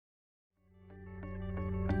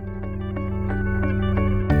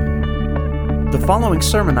The following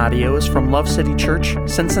sermon audio is from Love City Church,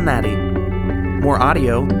 Cincinnati. More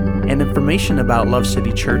audio and information about Love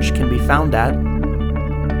City Church can be found at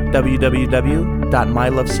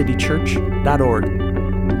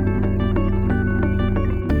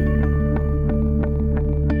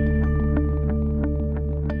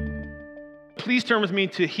Please turn with me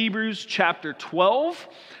to Hebrews chapter 12.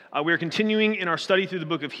 We are continuing in our study through the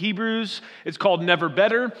book of Hebrews. It's called Never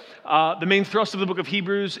Better. The main thrust of the book of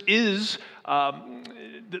Hebrews is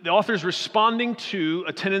the author's responding to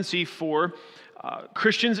a tendency for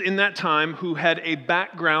Christians in that time who had a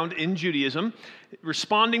background in Judaism,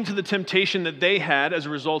 responding to the temptation that they had as a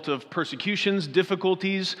result of persecutions,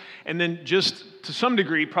 difficulties, and then just to some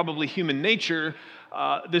degree, probably human nature,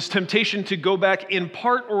 this temptation to go back in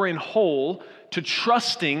part or in whole to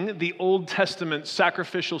trusting the Old Testament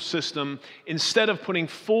sacrificial system instead of putting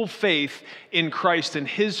full faith in Christ and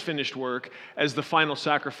His finished work as the final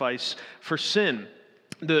sacrifice for sin.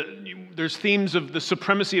 There's themes of the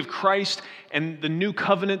supremacy of Christ and the new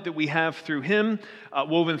covenant that we have through Him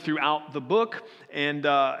woven throughout the book. And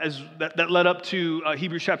as that led up to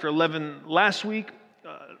Hebrews chapter 11 last week,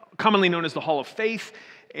 commonly known as the Hall of Faith.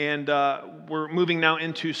 And we're moving now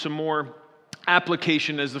into some more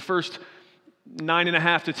application, as the first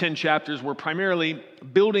 9.5 to 10 chapters were primarily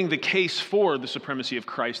building the case for the supremacy of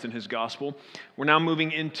Christ and His gospel. We're now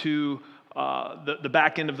moving into the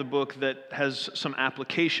back end of the book that has some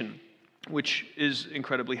application, which is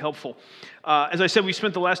incredibly helpful. As I said, we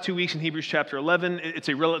spent the last 2 weeks in Hebrews chapter 11. It's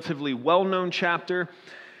a relatively well-known chapter.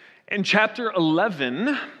 And chapter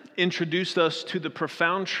 11 introduced us to the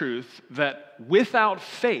profound truth that without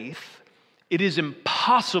faith, it is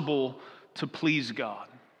impossible to please God.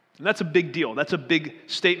 And that's a big deal. That's a big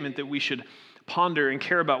statement that we should ponder and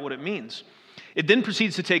care about what it means. It then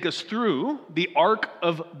proceeds to take us through the arc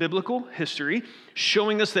of biblical history,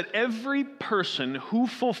 showing us that every person who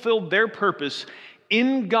fulfilled their purpose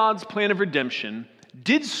in God's plan of redemption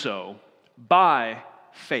did so by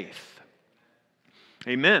faith.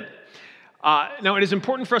 Amen. Now, it is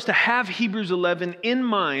important for us to have Hebrews 11 in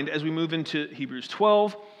mind as we move into Hebrews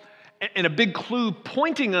 12. And a big clue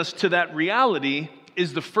pointing us to that reality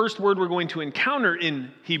is the first word we're going to encounter in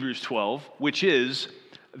Hebrews 12, which is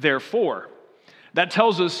therefore. That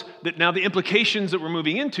tells us that now the implications that we're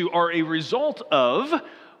moving into are a result of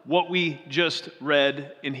what we just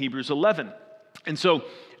read in Hebrews 11. And so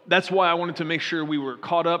that's why I wanted to make sure we were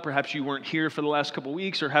caught up. Perhaps you weren't here for the last couple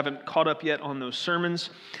weeks or haven't caught up yet on those sermons.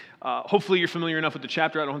 Hopefully you're familiar enough with the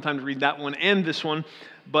chapter. I don't have time to read that one and this one.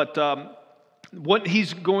 But what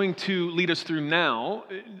he's going to lead us through now,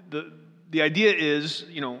 the idea is,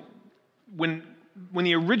 when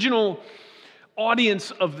the original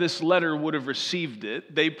audience of this letter would have received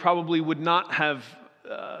it, they probably would not have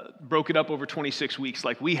broke it up over 26 weeks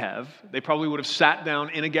like we have. They probably would have sat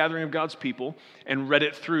down in a gathering of God's people and read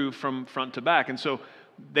it through from front to back. And so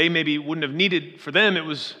they maybe wouldn't have needed, for them, it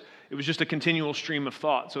was just a continual stream of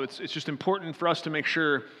thought. So it's just important for us to make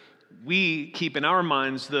sure we keep in our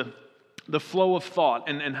minds the flow of thought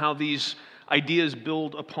and how these ideas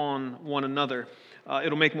build upon one another.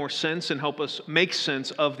 It'll make more sense and help us make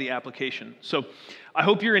sense of the application. So I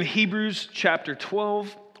hope you're in Hebrews chapter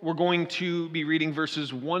 12. We're going to be reading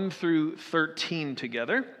verses 1 through 13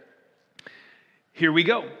 together. Here we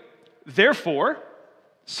go. Therefore,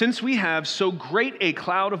 since we have so great a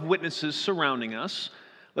cloud of witnesses surrounding us,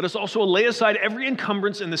 let us also lay aside every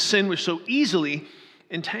encumbrance and the sin which so easily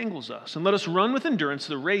entangles us, and let us run with endurance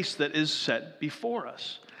the race that is set before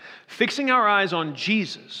us, fixing our eyes on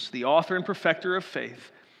Jesus, the author and perfecter of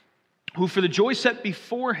faith, who for the joy set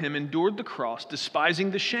before Him endured the cross, despising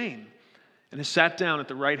the shame, and has sat down at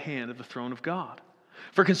the right hand of the throne of God.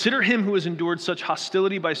 For consider Him who has endured such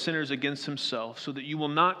hostility by sinners against Himself, so that you will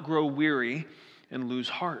not grow weary and lose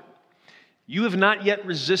heart. You have not yet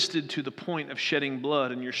resisted to the point of shedding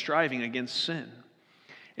blood in your striving against sin.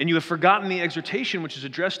 And you have forgotten the exhortation which is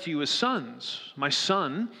addressed to you as sons. My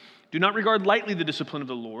son, do not regard lightly the discipline of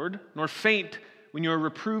the Lord, nor faint when you are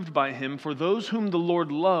reproved by Him. For those whom the Lord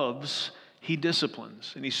loves, He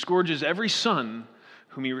disciplines, and He scourges every son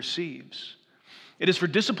whom He receives. It is for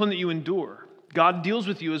discipline that you endure. God deals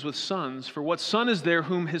with you as with sons, for what son is there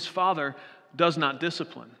whom his father does not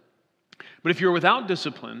discipline? But if you are without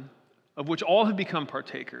discipline, of which all have become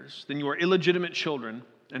partakers, then you are illegitimate children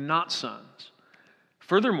and not sons.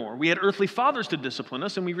 Furthermore, we had earthly fathers to discipline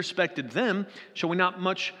us, and we respected them. Shall we not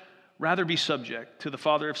much rather be subject to the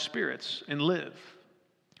Father of spirits and live?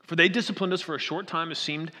 For they disciplined us for a short time as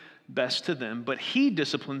seemed best to them, but He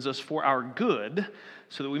disciplines us for our good,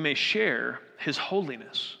 so that we may share His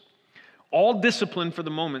holiness. All discipline for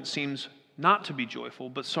the moment seems not to be joyful,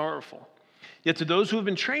 but sorrowful. Yet to those who have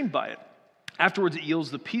been trained by it, afterwards it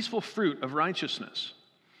yields the peaceful fruit of righteousness.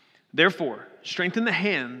 Therefore, strengthen the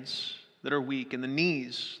hands that are weak and the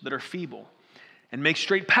knees that are feeble, and make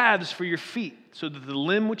straight paths for your feet, so that the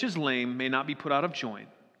limb which is lame may not be put out of joint,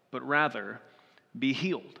 but rather be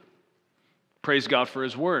healed. Praise God for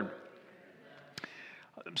His word.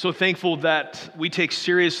 I'm so thankful that we take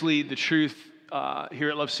seriously the truth here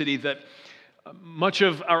at Love City that much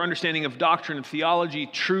of our understanding of doctrine and theology,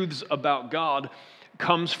 truths about God,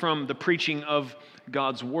 comes from the preaching of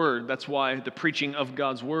God's word. That's why the preaching of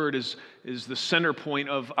God's word is the center point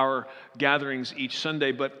of our gatherings each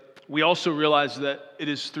Sunday. But we also realize that it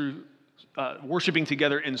is through worshiping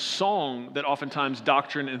together in song that oftentimes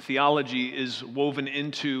doctrine and theology is woven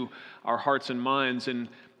into our hearts and minds. And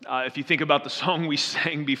if you think about the song we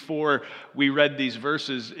sang before we read these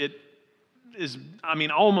verses, it is,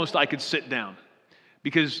 almost I could sit down,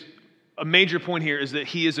 because a major point here is that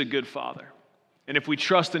He is a good Father. And if we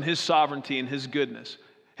trust in His sovereignty and His goodness,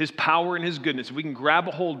 His power and His goodness, if we can grab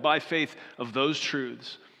a hold by faith of those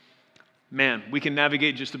truths, man, we can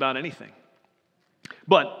navigate just about anything.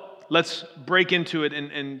 But let's break into it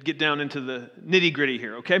and get down into the nitty-gritty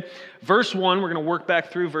here, okay? Verse 1, we're going to work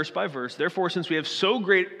back through verse by verse. Therefore, since we have so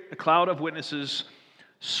great a cloud of witnesses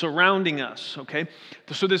surrounding us, okay?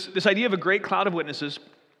 So this idea of a great cloud of witnesses,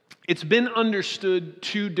 it's been understood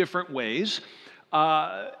two different ways.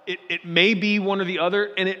 It may be one or the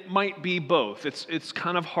other, and it might be both. It's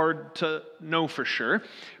kind of hard to know for sure.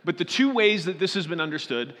 But the two ways that this has been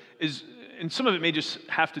understood is, and some of it may just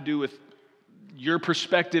have to do with your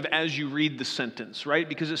perspective as you read the sentence, right?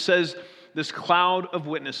 Because it says this cloud of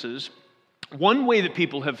witnesses. One way that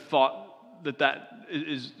people have thought that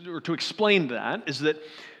is, or to explain that, is that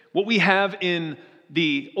what we have in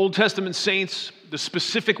the Old Testament saints, the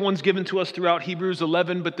specific ones given to us throughout Hebrews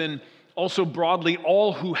 11, but then also broadly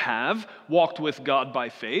all who have walked with God by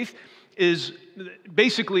faith, is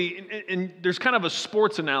basically, and there's kind of a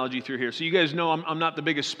sports analogy through here. So you guys know I'm not the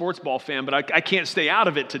biggest sports ball fan, but I can't stay out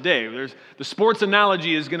of it today. The sports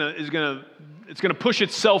analogy is gonna push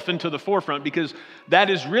itself into the forefront, because that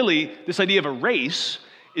is really, this idea of a race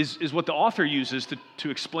is what the author uses to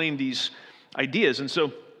explain these ideas. And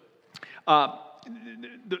so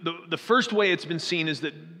the first way it's been seen is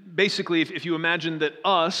that basically if you imagine that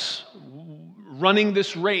us running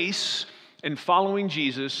this race and following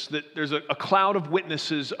Jesus, that there's a cloud of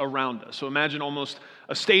witnesses around us. So imagine almost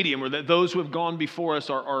a stadium where those who have gone before us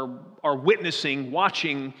are witnessing,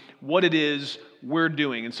 watching what it is we're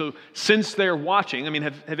doing. And so since they're watching,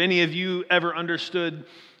 have any of you ever understood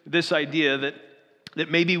this idea that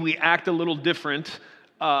maybe we act a little different?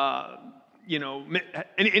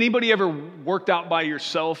 Anybody ever worked out by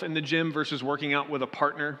yourself in the gym versus working out with a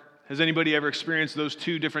partner? Has anybody ever experienced those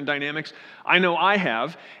two different dynamics? I know I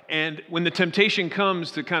have. And when the temptation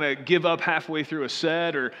comes to kind of give up halfway through a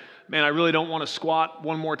set, or, man, I really don't want to squat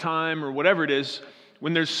one more time, or whatever it is,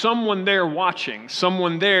 when there's someone there watching,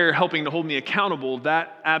 someone there helping to hold me accountable,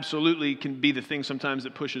 that absolutely can be the thing sometimes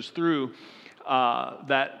that pushes through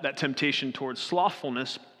that temptation towards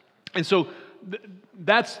slothfulness. And so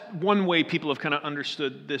that's one way people have kind of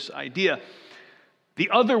understood this idea. The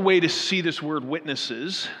other way to see this word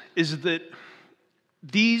witnesses is that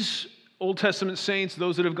these Old Testament saints,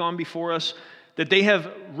 those that have gone before us, that they have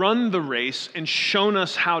run the race and shown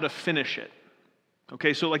us how to finish it.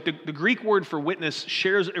 Okay, so like the Greek word for witness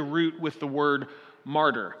shares a root with the word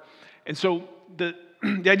martyr. And so the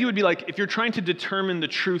idea would be like, if you're trying to determine the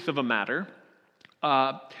truth of a matter,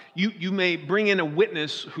 you may bring in a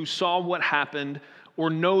witness who saw what happened or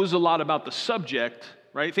knows a lot about the subject,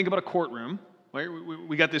 right? Think about a courtroom, right?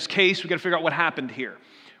 We got this case, we got to figure out what happened here.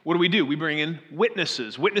 What do? We bring in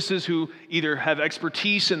witnesses who either have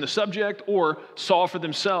expertise in the subject or saw for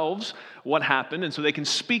themselves what happened, and so they can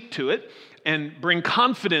speak to it and bring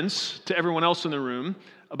confidence to everyone else in the room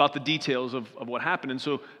about the details of what happened. And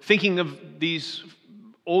so thinking of these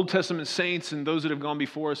Old Testament saints and those that have gone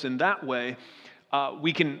before us in that way,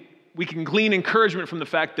 we can glean encouragement from the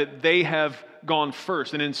fact that they have gone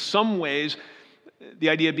first. And in some ways, the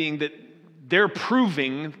idea being that they're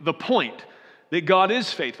proving the point that God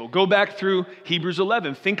is faithful. Go back through Hebrews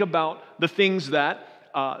 11. Think about the things that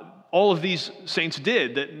all of these saints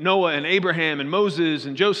did, that Noah and Abraham and Moses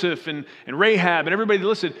and Joseph and Rahab and everybody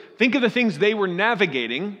listed. Think of the things they were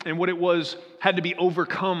navigating and what it was had to be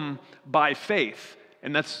overcome by faith.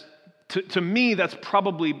 And that's, to me, that's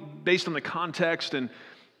probably based on the context and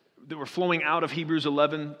that we're flowing out of Hebrews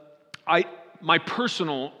 11. My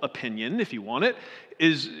personal opinion, if you want it,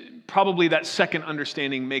 is probably that second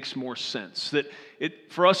understanding makes more sense. That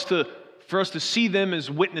for us to see them as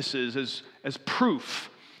witnesses, as proof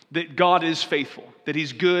that God is faithful, that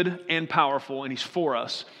he's good and powerful, and he's for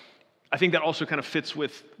us, I think that also kind of fits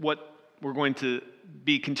with what we're going to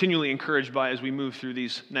be continually encouraged by as we move through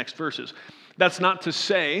these next verses. That's not to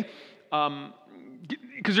say,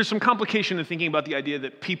 because there's some complication in thinking about the idea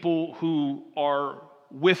that people who are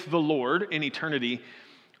with the Lord in eternity,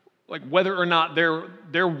 like whether or not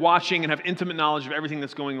they're watching and have intimate knowledge of everything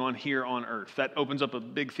that's going on here on earth. That opens up a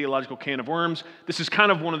big theological can of worms. This is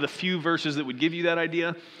kind of one of the few verses that would give you that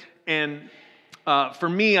idea. And for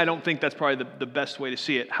me, I don't think that's probably the best way to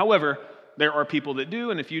see it. However, there are people that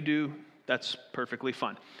do, and if you do, that's perfectly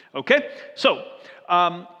fine. Okay? So,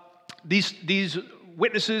 these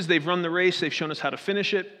witnesses, they've run the race, they've shown us how to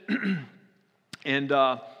finish it. And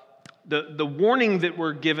the warning that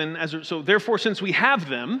we're given, so therefore, since we have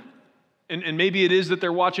them, and maybe it is that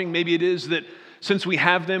they're watching, maybe it is that since we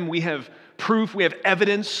have them, we have proof, we have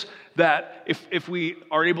evidence that if we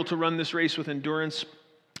are able to run this race with endurance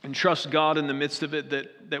and trust God in the midst of it,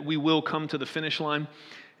 that we will come to the finish line.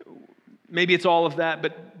 Maybe it's all of that,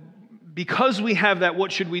 but because we have that,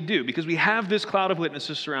 what should we do? Because we have this cloud of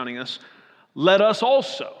witnesses surrounding us, let us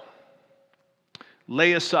also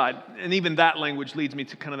lay aside, and even that language leads me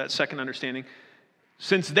to kind of that second understanding.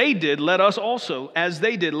 Since they did, let us also, as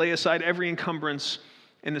they did, lay aside every encumbrance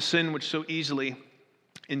and the sin which so easily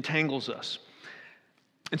entangles us.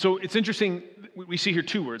 And so it's interesting, we see here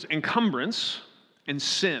two words, encumbrance and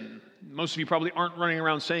sin. Most of you probably aren't running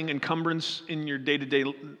around saying encumbrance in your day-to-day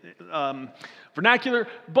vernacular,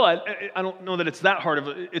 but I don't know that it's that hard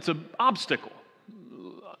it's an obstacle,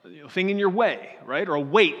 thing in your way, right? Or a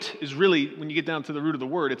weight is really, when you get down to the root of the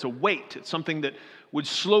word, it's a weight. It's something that would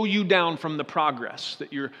slow you down from the progress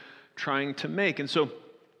that you're trying to make. And so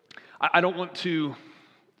I don't want to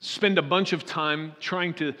spend a bunch of time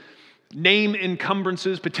trying to name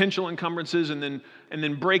encumbrances, potential encumbrances, and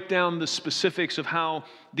then break down the specifics of how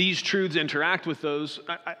these truths interact with those.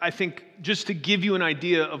 I think just to give you an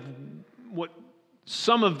idea of what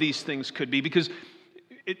some of these things could be, because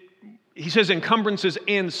he says encumbrances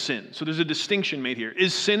and sin. So there's a distinction made here.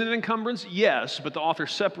 Is sin an encumbrance? Yes, but the author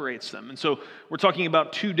separates them. And so we're talking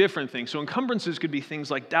about two different things. So encumbrances could be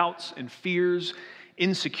things like doubts and fears,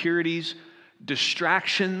 insecurities,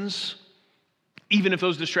 distractions. Even if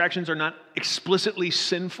those distractions are not explicitly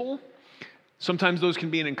sinful, sometimes those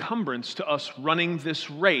can be an encumbrance to us running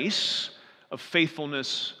this race of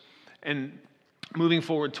faithfulness and moving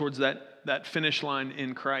forward towards that finish line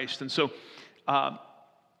in Christ. And so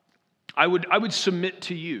I would submit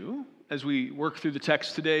to you, as we work through the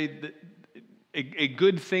text today, that a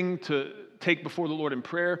good thing to take before the Lord in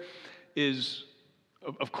prayer is,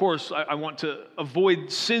 of course, I want to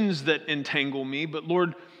avoid sins that entangle me, but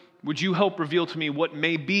Lord, would you help reveal to me what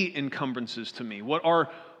may be encumbrances to me? What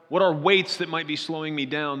are weights that might be slowing me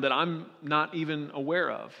down that I'm not even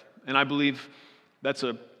aware of? And I believe that's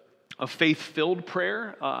a faith-filled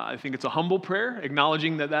prayer. I think it's a humble prayer,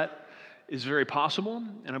 acknowledging that is very possible,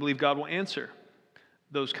 and I believe God will answer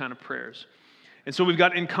those kind of prayers. And so we've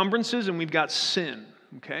got encumbrances and we've got sin,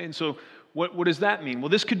 okay? And so what does that mean? Well,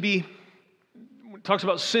 this could be, it talks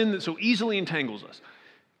about sin that so easily entangles us.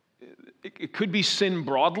 It could be sin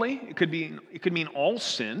broadly. It could mean all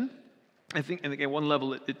sin. I think at one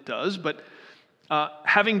level it does. But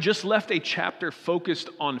having just left a chapter focused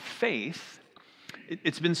on faith,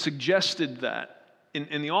 it's been suggested that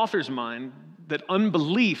in the author's mind that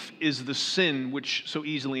unbelief is the sin which so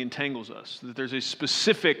easily entangles us. That there's a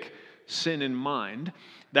specific sin in mind,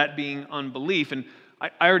 that being unbelief. And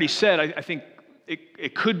I already said I think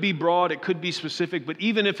it could be broad, it could be specific, but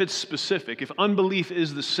even if it's specific, if unbelief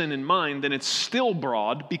is the sin in mind, then it's still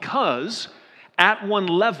broad because at one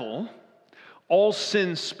level, all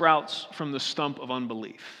sin sprouts from the stump of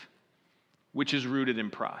unbelief, which is rooted in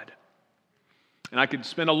pride. And I could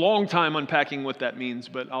spend a long time unpacking what that means,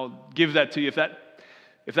 but I'll give that to you.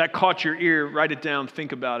 If that caught your ear, write it down,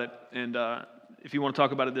 think about it, and if you want to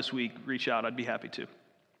talk about it this week, reach out. I'd be happy to.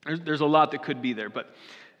 There's a lot that could be there, but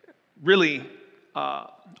really,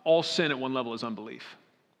 all sin at one level is unbelief.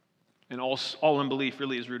 And all unbelief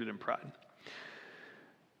really is rooted in pride.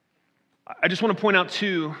 I just want to point out,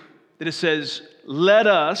 too, that it says, let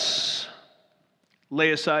us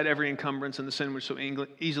lay aside every encumbrance and the sin which so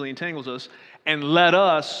easily entangles us, and let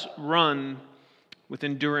us run with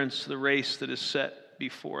endurance the race that is set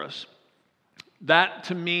before us. That,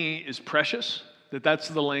 to me, is precious, that's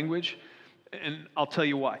the language, and I'll tell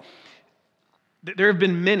you why. There have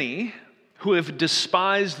been many who have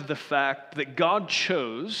despised the fact that God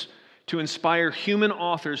chose to inspire human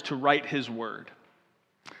authors to write His Word.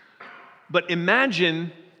 But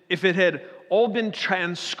imagine if it had all been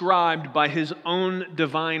transcribed by His own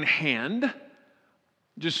divine hand,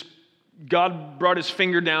 just God brought his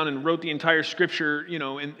finger down and wrote the entire scripture,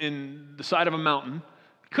 in the side of a mountain.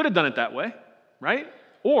 Could have done it that way, right?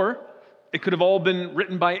 Or it could have all been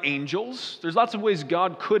written by angels. There's lots of ways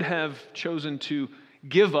God could have chosen to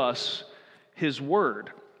give us his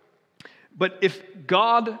word. But if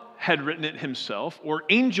God had written it himself, or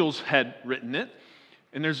angels had written it,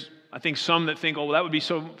 and there's, I think, some that think, that would be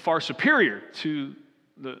so far superior to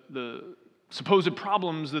the supposed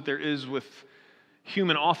problems that there is with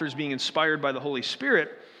human authors being inspired by the Holy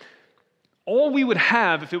Spirit, all we would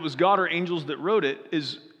have if it was God or angels that wrote it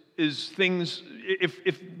is things,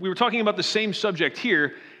 if we were talking about the same subject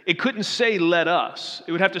here, it couldn't say, let us.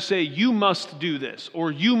 It would have to say, you must do this,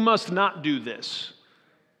 or you must not do this,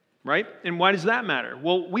 right? And why does that matter?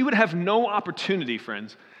 Well, we would have no opportunity,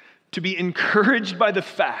 friends, to be encouraged by the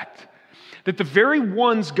fact that the very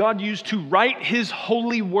ones God used to write his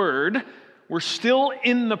holy word were still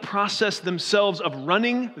in the process themselves of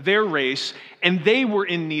running their race, and they were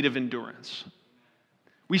in need of endurance.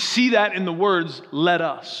 We see that in the words, let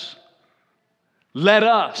us. Let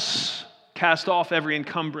us cast off every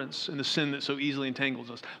encumbrance and the sin that so easily entangles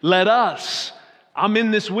us. Let us. I'm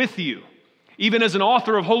in this with you. Even as an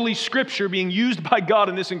author of Holy Scripture being used by God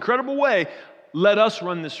in this incredible way, let us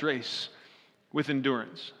run this race with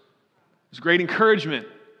endurance. There's great encouragement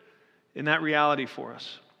in that reality for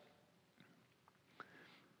us.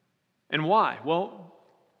 And why? Well,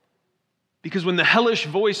 because when the hellish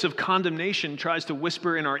voice of condemnation tries to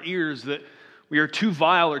whisper in our ears that we are too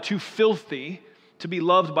vile or too filthy to be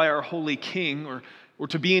loved by our holy King or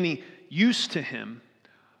to be any use to him,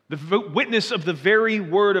 the witness of the very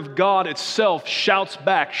word of God itself shouts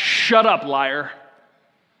back, "Shut up, liar."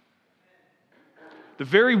 The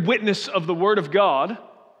very witness of the word of God,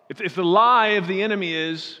 if the lie of the enemy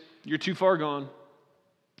is, you're too far gone,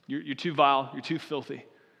 you're too vile, you're too filthy.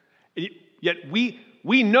 Yet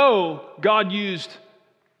we know God used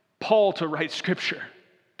Paul to write Scripture,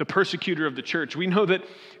 the persecutor of the church. We know that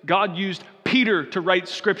God used Peter to write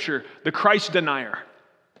Scripture, the Christ denier.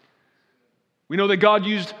 We know that God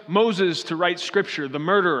used Moses to write Scripture, the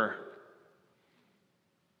murderer.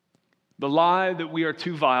 The lie that we are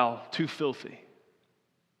too vile, too filthy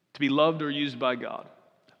to be loved or used by God.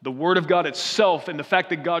 The Word of God itself and the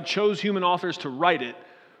fact that God chose human authors to write it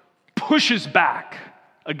pushes back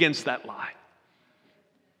against that lie.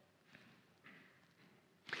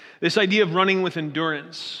 This idea of running with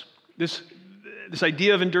endurance, this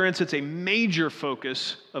idea of endurance, it's a major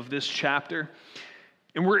focus of this chapter.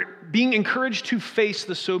 And we're being encouraged to face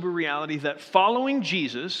the sober reality that following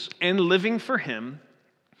Jesus and living for him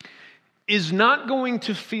is not going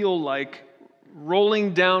to feel like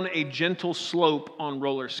rolling down a gentle slope on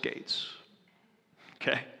roller skates.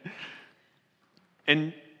 Okay?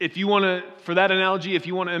 And if you want to, for that analogy, if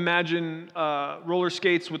you want to imagine roller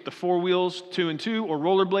skates with the four wheels, 2 and 2, or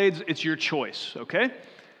rollerblades, it's your choice, okay?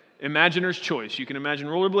 Imaginer's choice. You can imagine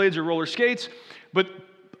rollerblades or roller skates, but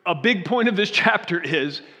a big point of this chapter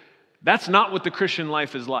is that's not what the Christian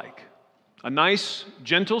life is like. A nice,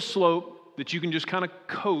 gentle slope that you can just kind of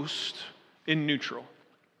coast in neutral.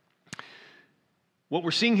 What we're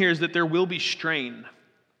seeing here is that there will be strain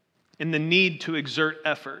in the need to exert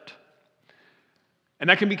effort. And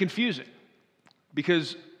that can be confusing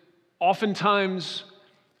because oftentimes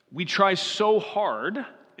we try so hard,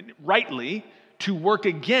 rightly, to work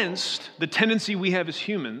against the tendency we have as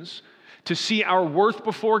humans to see our worth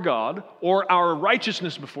before God or our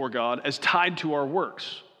righteousness before God as tied to our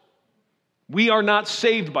works. We are not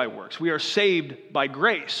saved by works. We are saved by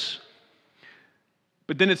grace.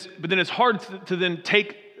 But then it's hard to then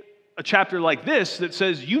take a chapter like this that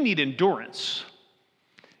says you need endurance.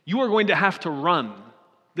 You are going to have to run.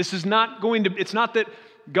 This is not going to, it's not that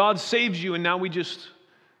God saves you and now we just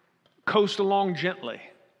coast along gently.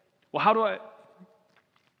 Well,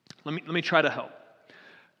 let me try to help.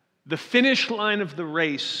 The finish line of the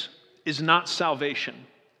race is not salvation.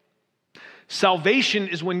 Salvation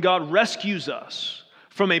is when God rescues us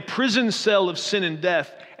from a prison cell of sin and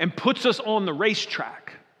death and puts us on the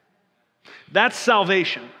racetrack. That's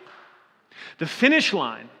salvation. The finish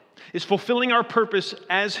line is fulfilling our purpose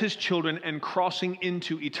as his children and crossing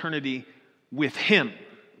into eternity with him.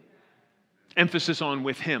 Emphasis on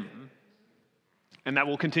with him. And that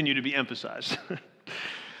will continue to be emphasized.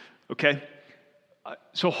 Okay?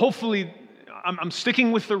 So hopefully, I'm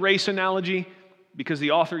sticking with the race analogy because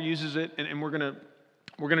the author uses it, and we're going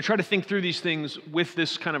to try to think through these things with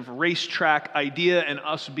this kind of racetrack idea and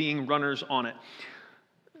us being runners on it.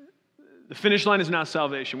 The finish line is not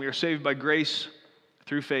salvation. We are saved by grace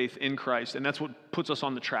through faith in Christ, and that's what puts us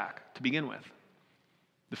on the track to begin with.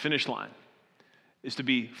 The finish line is to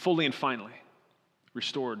be fully and finally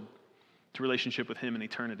restored to relationship with him in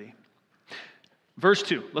eternity. Verse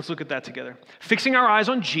 2, let's look at that together. Fixing our eyes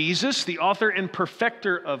on Jesus, the author and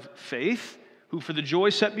perfecter of faith, who for the joy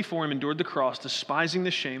set before him endured the cross, despising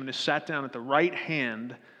the shame, and is sat down at the right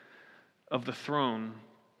hand of the throne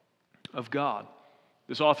of God.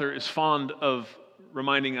 This author is fond of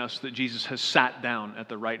reminding us that Jesus has sat down at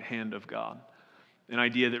the right hand of God, an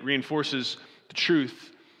idea that reinforces the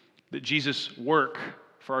truth that Jesus' work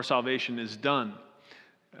for our salvation is done.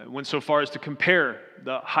 Went so far as to compare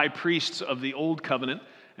the high priests of the Old Covenant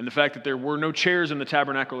and the fact that there were no chairs in the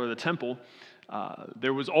tabernacle or the temple.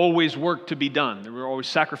 There was always work to be done. There were always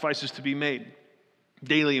sacrifices to be made,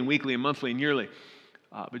 daily and weekly and monthly and yearly.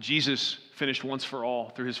 But Jesus finished once for all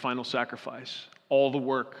through his final sacrifice, all the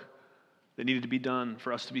work that needed to be done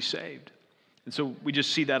for us to be saved. And so we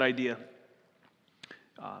just see that idea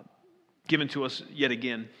given to us yet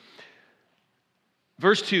again.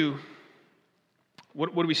 Verse 2,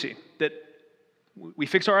 what do we see? That we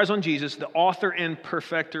fix our eyes on Jesus, the author and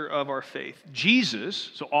perfecter of our faith.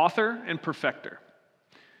 Jesus, so author and perfecter.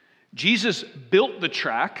 Jesus built the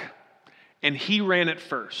track and he ran it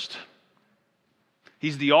first.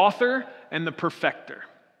 He's the author and the perfecter.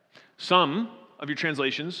 Some of your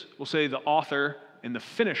translations will say the author and the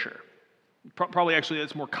finisher. Probably actually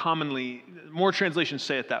that's more translations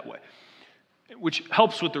say it that way, which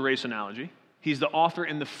helps with the race analogy. He's the author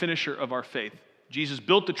and the finisher of our faith. Jesus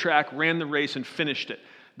built the track, ran the race, and finished it.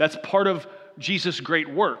 That's part of Jesus' great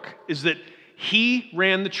work, is that he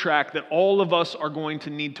ran the track that all of us are going to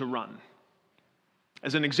need to run.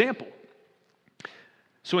 As an example,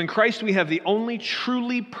 so in Christ we have the only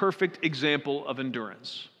truly perfect example of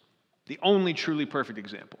endurance. The only truly perfect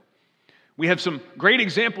example. We have some great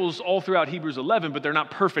examples all throughout Hebrews 11, but they're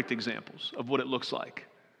not perfect examples of what it looks like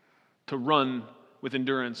to run with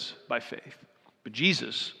endurance by faith. But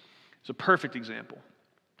Jesus is a perfect example.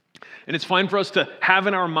 And it's fine for us to have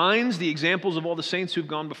in our minds the examples of all the saints who've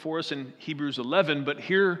gone before us in Hebrews 11, but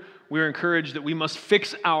here we're encouraged that we must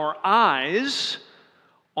fix our eyes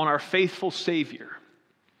on our faithful Savior,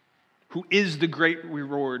 who is the great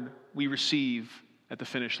reward we receive at the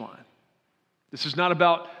finish line. This is not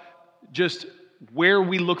about just where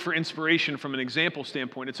we look for inspiration from an example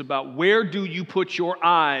standpoint. It's about where do you put your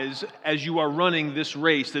eyes as you are running this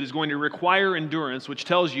race that is going to require endurance, which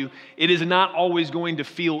tells you it is not always going to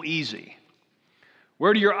feel easy.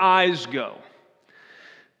 Where do your eyes go?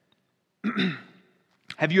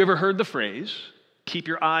 Have you ever heard the phrase, keep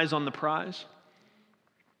your eyes on the prize?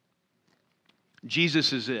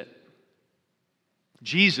 Jesus is it.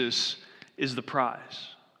 Jesus is the prize.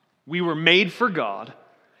 We were made for God,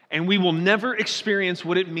 and we will never experience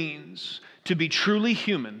what it means to be truly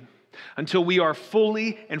human until we are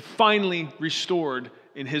fully and finally restored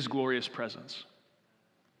in his glorious presence.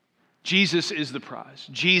 Jesus is the prize.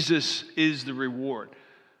 Jesus is the reward.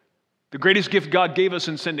 The greatest gift God gave us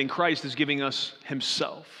in sending Christ is giving us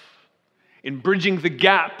himself, in bridging the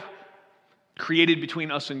gap created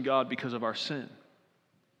between us and God because of our sin.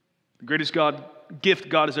 The greatest gift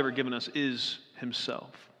God has ever given us is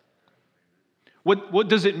himself. What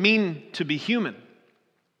does it mean to be human?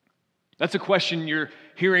 That's a question you're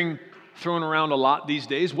hearing thrown around a lot these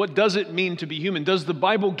days. What does it mean to be human? Does the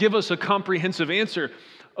Bible give us a comprehensive answer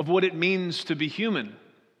of what it means to be human?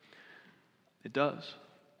 It does.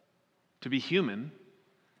 To be human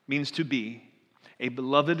means to be a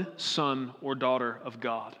beloved son or daughter of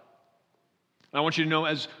God. And I want you to know,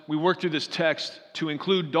 as we work through this text, to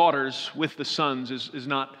include daughters with the sons is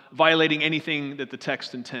not violating anything that the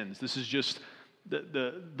text intends. This is just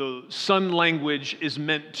the son language is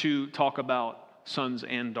meant to talk about sons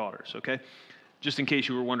and daughters, okay? Just in case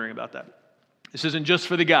you were wondering about that. This isn't just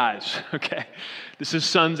for the guys, okay? This is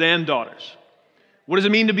sons and daughters. What does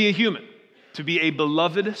it mean to be a human? To be a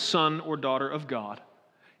beloved son or daughter of God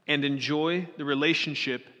and enjoy the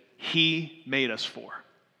relationship he made us for.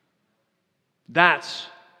 That's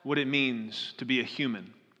what it means to be a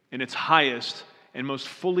human in its highest and most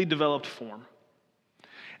fully developed form.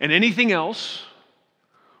 And anything else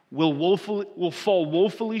will fall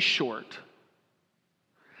woefully short.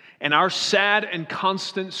 And our sad and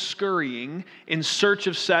constant scurrying in search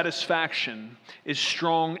of satisfaction is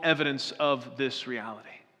strong evidence of this reality.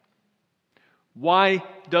 Why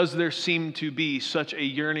does there seem to be such a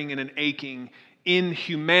yearning and an aching in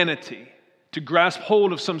humanity to grasp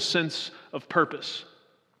hold of some sense of purpose,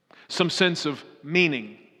 some sense of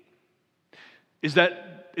meaning? Is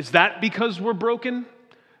that because we're broken?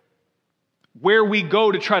 Where we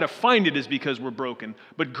go to try to find it is because we're broken.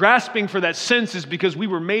 But grasping for that sense is because we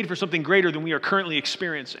were made for something greater than we are currently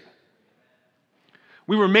experiencing.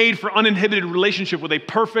 We were made for uninhibited relationship with a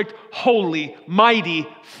perfect, holy, mighty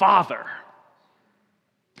Father.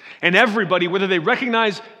 And everybody, whether they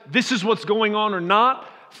recognize this is what's going on or not,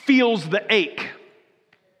 feels the ache.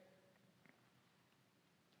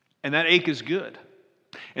 And that ache is good.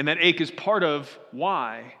 And that ache is part of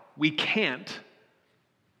why we can't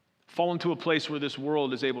fall into a place where this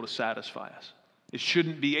world is able to satisfy us. It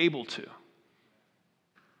shouldn't be able to.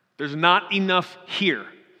 There's not enough here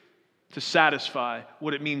to satisfy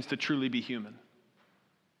what it means to truly be human.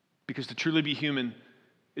 Because to truly be human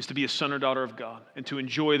is to be a son or daughter of God and to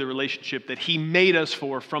enjoy the relationship that He made us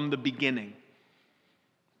for from the beginning.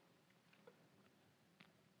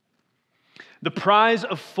 The prize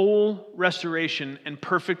of full restoration and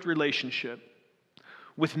perfect relationship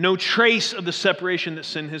with no trace of the separation that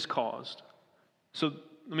sin has caused. So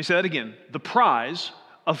let me say that again. The prize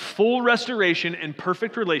of full restoration and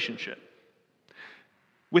perfect relationship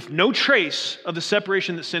with no trace of the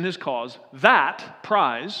separation that sin has caused, that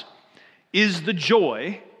prize is the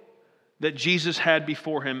joy that Jesus had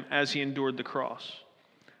before Him as He endured the cross.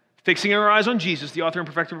 Fixing our eyes on Jesus, the author and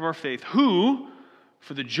perfecter of our faith, who,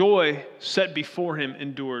 for the joy set before Him,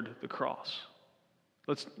 endured the cross.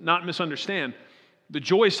 Let's not misunderstand. The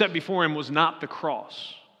joy set before Him was not the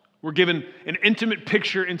cross. We're given an intimate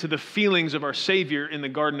picture into the feelings of our Savior in the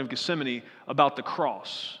Garden of Gethsemane about the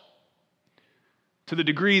cross. To the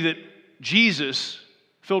degree that Jesus,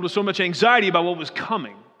 filled with so much anxiety about what was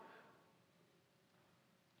coming,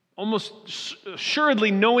 almost assuredly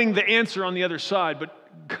knowing the answer on the other side, but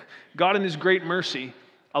God in His great mercy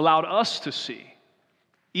allowed us to see,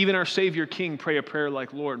 even our Savior King, pray a prayer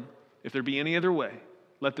like, Lord, if there be any other way,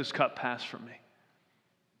 let this cup pass from me.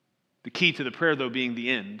 The key to the prayer, though, being the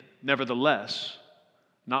end. Nevertheless,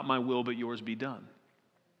 not my will, but yours be done.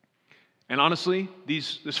 And honestly,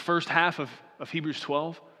 this first half of Hebrews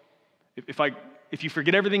 12, if you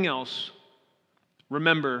forget everything else,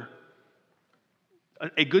 remember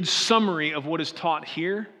a good summary of what is taught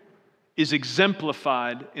here is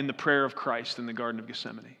exemplified in the prayer of Christ in the Garden of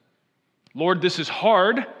Gethsemane. Lord, this is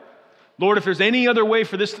hard. Lord, if there's any other way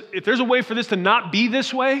for this, if there's a way for this to not be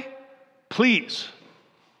this way, please.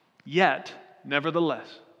 Yet, nevertheless,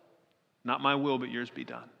 not my will, but yours be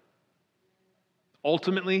done.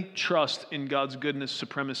 Ultimately, trust in God's goodness,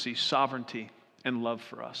 supremacy, sovereignty, and love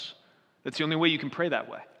for us. That's the only way you can pray that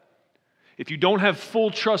way. If you don't have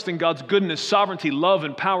full trust in God's goodness, sovereignty, love,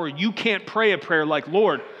 and power, you can't pray a prayer like,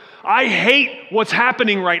 Lord, I hate what's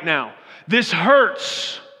happening right now. This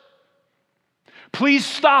hurts. Please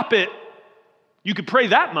stop it. You could pray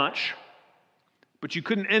that much, but you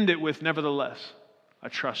couldn't end it with, nevertheless, I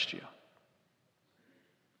trust you.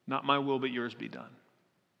 Not my will, but yours be done.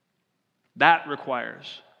 That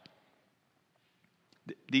requires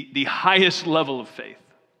the highest level of faith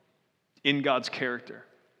in God's character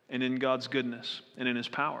and in God's goodness and in His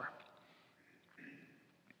power.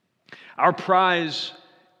 Our prize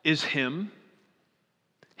is Him.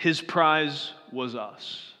 His prize was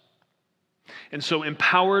us. And so,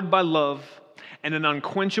 empowered by love and an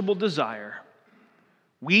unquenchable desire,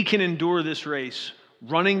 we can endure this race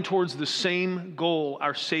running towards the same goal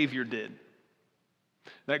our Savior did.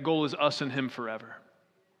 That goal is us and Him forever.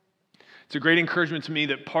 It's a great encouragement to me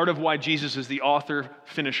that part of why Jesus is the author,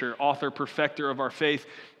 finisher, author, perfecter of our faith,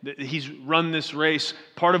 that He's run this race,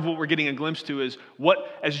 part of what we're getting a glimpse to is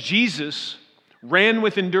as Jesus ran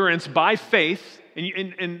with endurance by faith,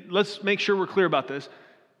 and let's make sure we're clear about this.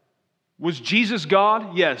 Was Jesus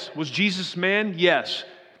God? Yes. Was Jesus man? Yes.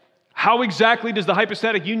 How exactly does the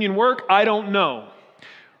hypostatic union work? I don't know.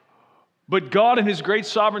 But God in His great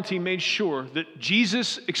sovereignty made sure that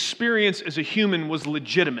Jesus' experience as a human was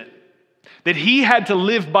legitimate. That He had to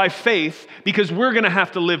live by faith because we're going to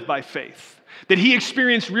have to live by faith. That He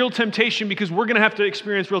experienced real temptation because we're going to have to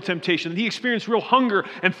experience real temptation. That He experienced real hunger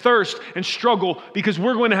and thirst and struggle because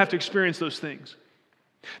we're going to have to experience those things.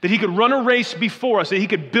 That He could run a race before us, that He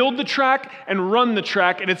could build the track and run the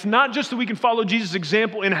track. And it's not just that we can follow Jesus'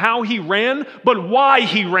 example in how He ran, but why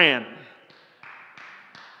He ran.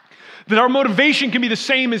 That our motivation can be the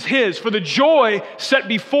same as His. For the joy set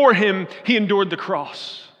before Him, He endured the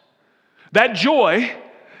cross. That joy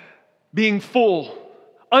being full,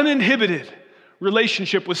 uninhibited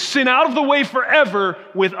relationship with sin out of the way forever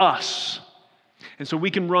with us. And so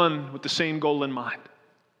we can run with the same goal in mind.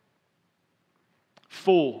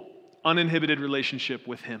 Full, uninhibited relationship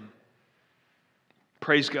with Him.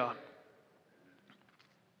 Praise God.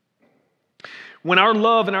 When our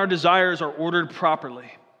love and our desires are ordered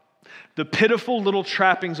properly, the pitiful little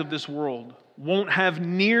trappings of this world won't have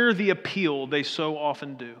near the appeal they so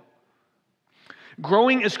often do.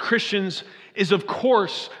 Growing as Christians is, of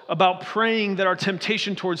course, about praying that our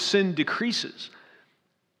temptation towards sin decreases.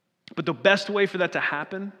 But the best way for that to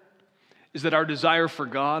happen is that our desire for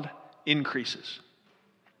God increases.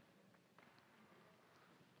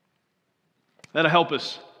 That'll help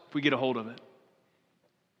us if we get a hold of it.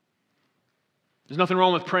 There's nothing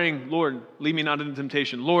wrong with praying, Lord, lead me not into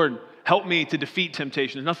temptation. Lord, help me to defeat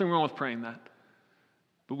temptation. There's nothing wrong with praying that.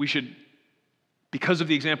 But we should, because of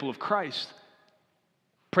the example of Christ,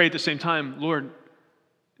 pray at the same time, Lord,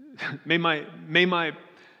 may my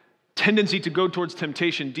tendency to go towards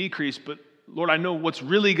temptation decrease, but Lord, I know what's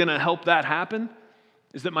really going to help that happen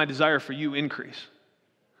is that my desire for you increase.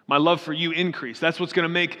 My love for you increase. That's what's going to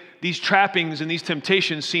make these trappings and these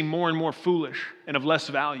temptations seem more and more foolish and of less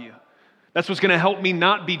value. That's what's going to help me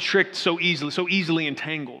not be tricked so easily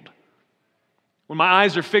entangled. When my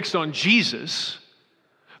eyes are fixed on Jesus,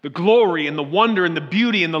 the glory and the wonder and the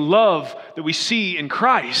beauty and the love that we see in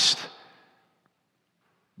Christ,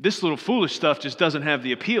 this little foolish stuff just doesn't have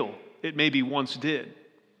the appeal it maybe once did.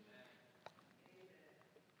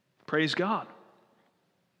 Praise God.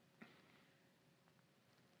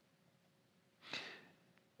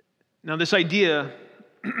 Now, this idea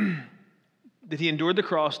that he endured the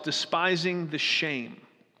cross, despising the shame.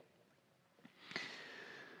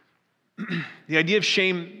 The idea of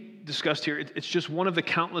shame discussed here, it's just one of the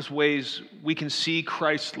countless ways we can see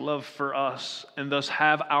Christ's love for us and thus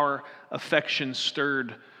have our affection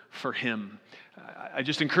stirred for him. I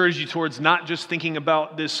just encourage you towards not just thinking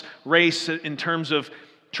about this race in terms of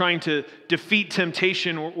trying to defeat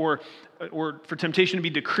temptation or for temptation to be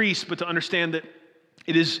decreased, but to understand that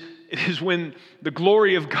it is when the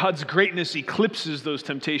glory of God's greatness eclipses those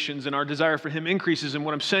temptations and our desire for him increases. And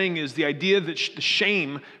what I'm saying is the idea that the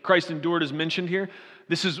shame Christ endured is mentioned here.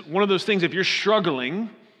 This is one of those things, if you're struggling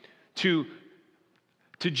to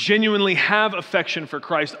genuinely have affection for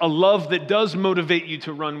Christ, a love that does motivate you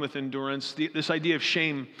to run with endurance, this idea of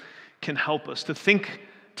shame can help us to think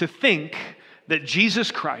that Jesus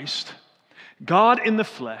Christ, God in the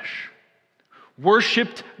flesh,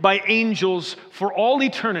 worshipped by angels for all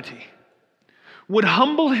eternity, would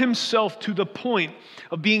humble himself to the point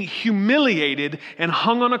of being humiliated and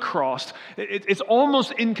hung on a cross. It's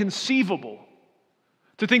almost inconceivable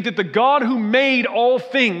to think that the God who made all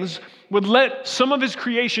things would let some of his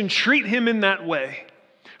creation treat him in that way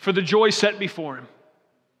for the joy set before him.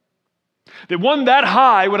 That one that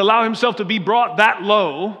high would allow himself to be brought that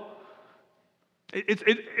low.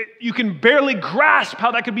 You can barely grasp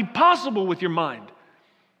how that could be possible with your mind.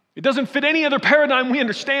 It doesn't fit any other paradigm we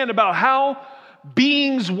understand about how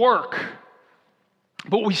beings work.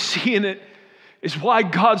 But what we see in it is why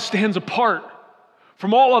God stands apart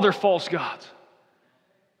from all other false gods.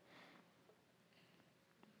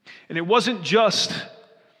 And it wasn't just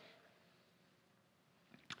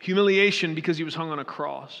humiliation because he was hung on a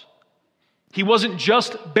cross. He wasn't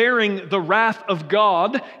just bearing the wrath of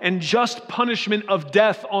God and just punishment of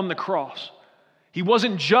death on the cross. He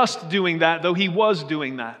wasn't just doing that, though he was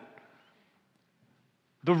doing that.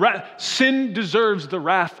 Sin deserves the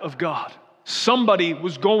wrath of God. Somebody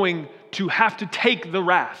was going to have to take the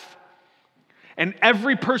wrath. And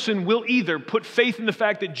every person will either put faith in the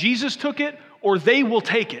fact that Jesus took it or they will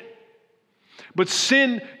take it. But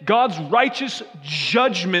sin, God's righteous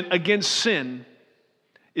judgment against sin,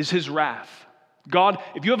 is his wrath. God,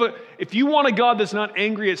 if you want a God that's not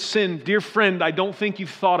angry at sin, dear friend, I don't think you've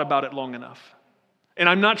thought about it long enough. And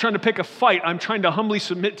I'm not trying to pick a fight. I'm trying to humbly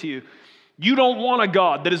submit to you. You don't want a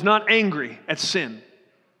God that is not angry at sin.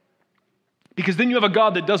 Because then you have a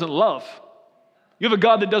God that doesn't love. You have a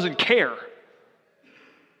God that doesn't care.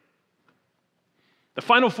 The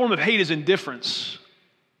final form of hate is indifference.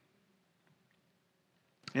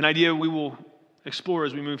 An idea we will explore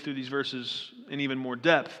as we move through these verses in even more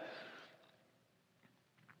depth.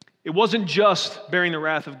 It wasn't just bearing the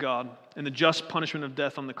wrath of God and the just punishment of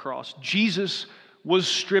death on the cross. Jesus was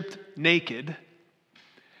stripped naked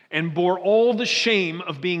and bore all the shame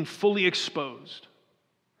of being fully exposed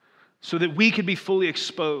so that we could be fully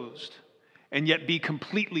exposed and yet be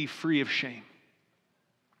completely free of shame.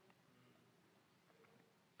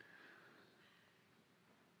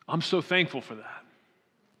 I'm so thankful for that.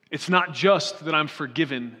 It's not just that I'm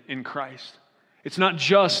forgiven in Christ. It's not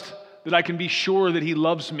just that I can be sure that he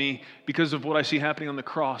loves me because of what I see happening on the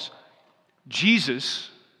cross. Jesus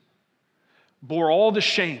bore all the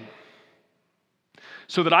shame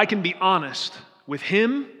so that I can be honest with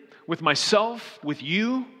him, with myself, with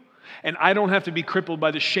you, and I don't have to be crippled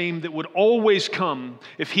by the shame that would always come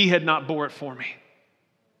if he had not bore it for me.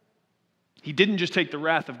 He didn't just take the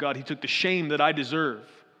wrath of God, he took the shame that I deserve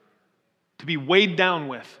to be weighed down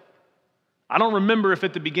with. I don't remember if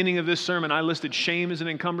at the beginning of this sermon I listed shame as an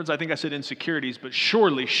encumbrance. I think I said insecurities, but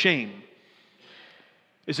surely shame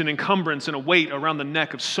is an encumbrance and a weight around the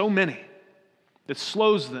neck of so many that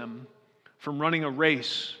slows them from running a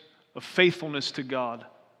race of faithfulness to God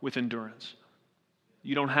with endurance.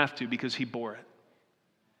 You don't have to, because he bore it.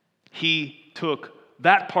 He took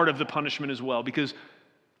that part of the punishment as well, because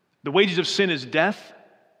the wages of sin is death,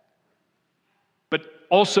 but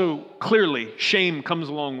also clearly shame comes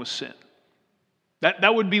along with sin.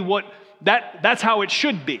 That would be that's how it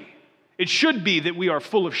should be. It should be that we are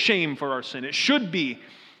full of shame for our sin. It should be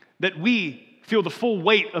that we feel the full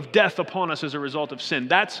weight of death upon us as a result of sin.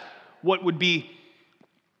 That's what would be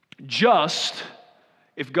just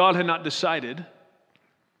if God had not decided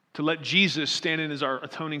to let Jesus stand in as our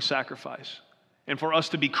atoning sacrifice and for us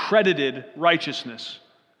to be credited righteousness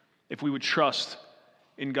if we would trust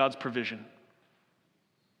in God's provision.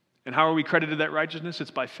 And how are we credited that righteousness?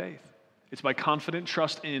 It's by faith. It's by confident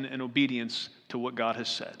trust in and obedience to what God has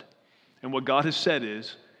said. And what God has said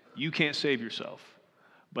is, you can't save yourself,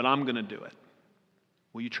 but I'm going to do it.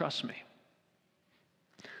 Will you trust me?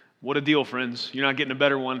 What a deal, friends. You're not getting a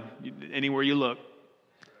better one anywhere you look.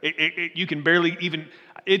 You can barely even,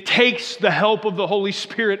 it takes the help of the Holy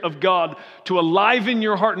Spirit of God to enliven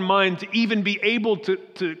your heart and mind to even be able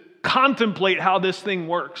to contemplate how this thing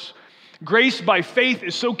works. Grace by faith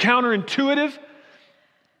is so counterintuitive.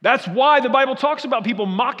 That's why the Bible talks about people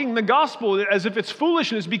mocking the gospel as if it's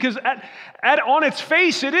foolishness, because on its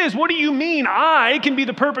face it is. What do you mean I can be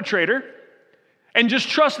the perpetrator and just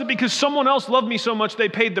trust that because someone else loved me so much they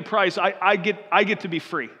paid the price, I get to be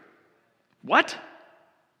free? What?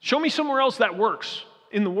 Show me somewhere else that works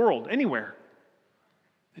in the world, anywhere.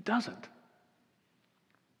 It doesn't.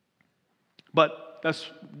 But that's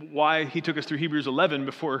why he took us through Hebrews 11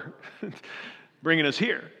 before bringing us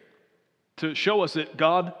here, to show us that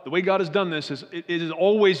God, the way God has done this, it has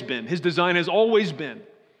always been, his design has always been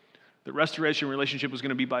that restoration relationship was going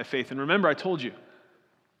to be by faith. And remember, I told you,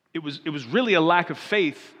 it was really a lack of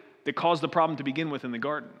faith that caused the problem to begin with in the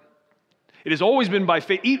garden. It has always been by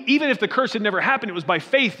faith. Even if the curse had never happened, it was by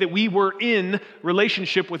faith that we were in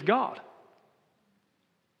relationship with God.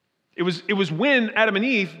 It was when Adam and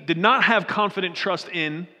Eve did not have confident trust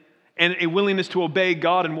in and a willingness to obey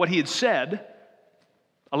God and what he had said,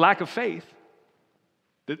 a lack of faith,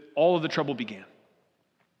 that all of the trouble began.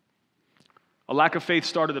 A lack of faith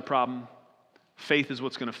started the problem. Faith is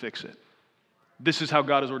what's going to fix it. This is how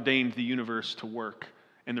God has ordained the universe to work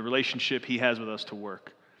and the relationship he has with us to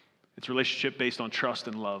work. It's a relationship based on trust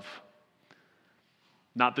and love,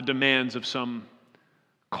 not the demands of some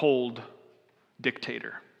cold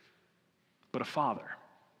dictator, but a father,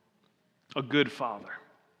 a good father.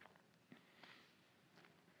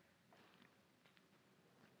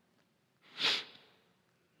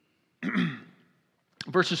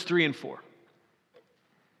 Verses 3 and 4.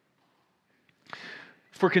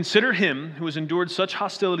 For consider him who has endured such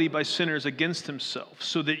hostility by sinners against himself,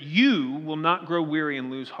 so that you will not grow weary and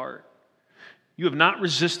lose heart. You have not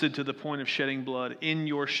resisted to the point of shedding blood in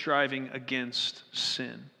your striving against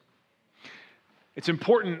sin. It's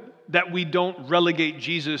important that we don't relegate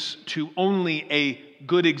Jesus to only a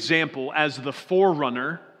good example as the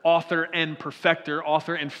forerunner, author and perfecter,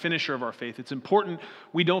 author and finisher of our faith. It's important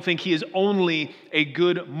we don't think he is only a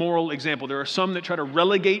good moral example. There are some that try to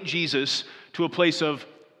relegate Jesus to a place of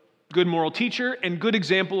good moral teacher and good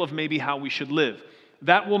example of maybe how we should live.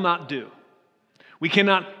 That will not do. We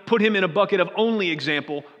cannot put him in a bucket of only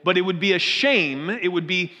example, but it would be a shame, it would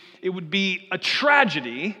be a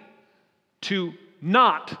tragedy to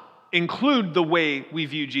not include the way we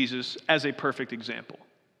view Jesus as a perfect example.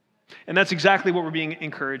 And that's exactly what we're being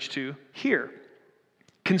encouraged to here.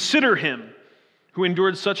 Consider him who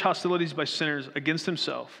endured such hostilities by sinners against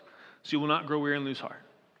himself, so you will not grow weary and lose heart,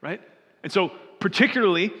 right? And so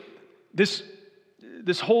particularly, this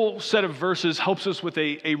whole set of verses helps us with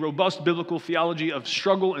a robust biblical theology of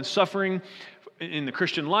struggle and suffering in the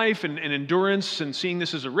Christian life and endurance and seeing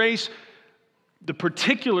this as a race. The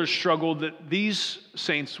particular struggle that these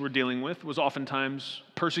saints were dealing with was oftentimes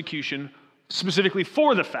persecution, specifically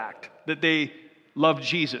for the fact that they loved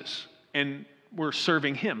Jesus and were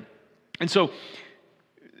serving him. And so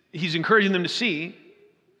he's encouraging them to see,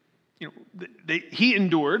 he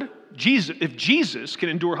endured. If Jesus can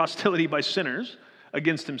endure hostility by sinners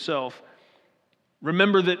against himself,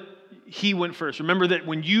 remember that he went first. Remember that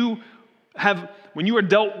when you are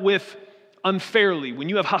dealt with unfairly, when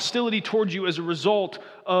you have hostility towards you as a result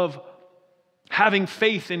of having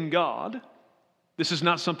faith in God, this is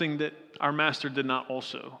not something that our master did not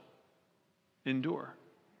also endure.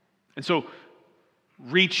 And so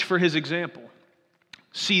reach for his example.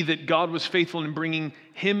 see that God was faithful in bringing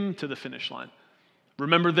him to the finish line.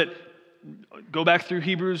 Remember that, go back through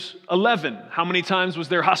Hebrews 11. How many times was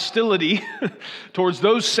there hostility towards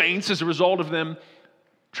those saints as a result of them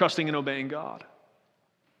trusting and obeying God?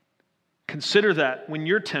 Consider that when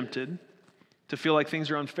you're tempted to feel like things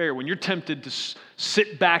are unfair, when you're tempted to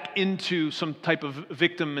sit back into some type of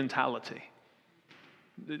victim mentality,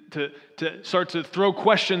 to start to throw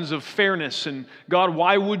questions of fairness and, God,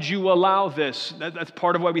 why would you allow this? That's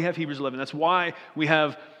part of why we have Hebrews 11. That's why we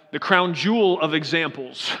have the crown jewel of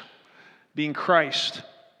examples being Christ.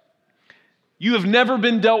 You have never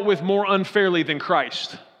been dealt with more unfairly than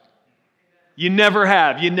Christ. You never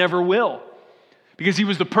have. You never will. Because he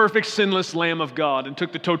was the perfect, sinless Lamb of God and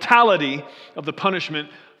took the totality of the punishment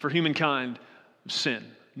for humankind of sin.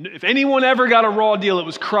 If anyone ever got a raw deal, it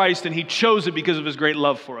was Christ, and he chose it because of his great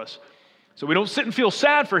love for us. So we don't sit and feel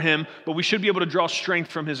sad for him, but we should be able to draw strength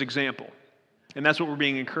from his example. And that's what we're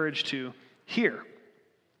being encouraged to here.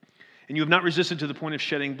 And you have not resisted to the point of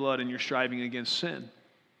shedding blood in your striving against sin.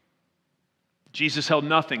 Jesus held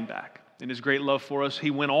nothing back. In his great love for us,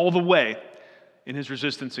 he went all the way in his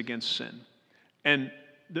resistance against sin. And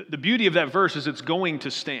the beauty of that verse is it's going to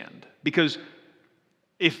stand. Because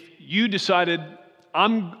if you decided,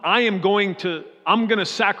 I'm going to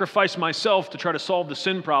sacrifice myself to try to solve the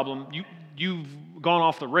sin problem, you've gone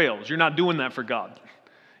off the rails. You're not doing that for God.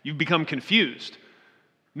 You've become confused.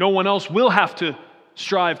 No one else will have to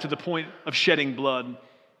strive to the point of shedding blood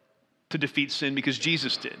to defeat sin because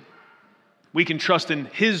Jesus did. We can trust in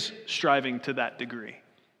his striving to that degree.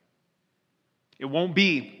 It won't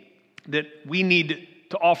be that we need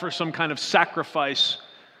to offer some kind of sacrifice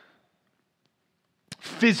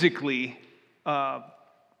physically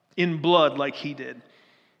in blood like he did.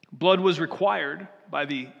 Blood was required by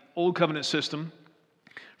the Old Covenant system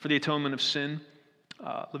for the atonement of sin.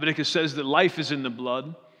 Leviticus says that life is in the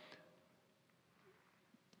blood.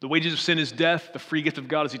 The wages of sin is death. The free gift of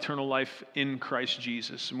God is eternal life in Christ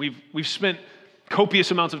Jesus. And we've spent copious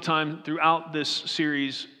amounts of time throughout this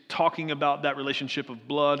series talking about that relationship of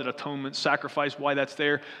blood and atonement, sacrifice, why that's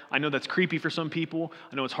there. I know that's creepy for some people.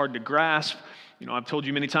 I know it's hard to grasp. I've told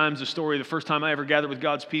you many times the story. The first time I ever gathered with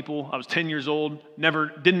God's people, I was 10 years old,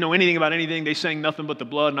 didn't know anything about anything. They sang nothing but the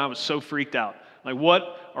blood, and I was so freaked out. Like,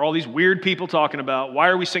 what are all these weird people talking about? Why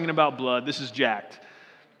are we singing about blood? This is jacked.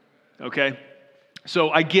 Okay? So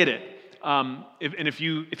I get it. If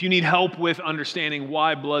you need help with understanding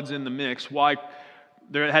why blood's in the mix, why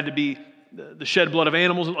there had to be the shed blood of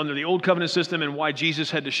animals under the Old Covenant system, and why Jesus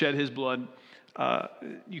had to shed his blood,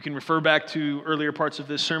 you can refer back to earlier parts of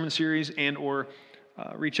this sermon series and or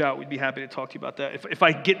reach out. We'd be happy to talk to you about that. If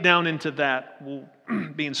I get down into that, we'll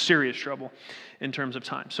be in serious trouble in terms of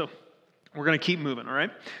time. So we're going to keep moving, all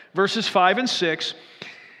right? Verses 5 and 6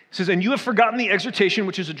 says, "And you have forgotten the exhortation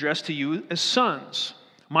which is addressed to you as sons.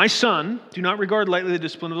 My son, do not regard lightly the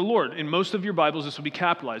discipline of the Lord." In most of your Bibles, this will be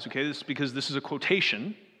capitalized, okay? This is because this is a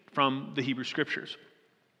quotation from the Hebrew Scriptures.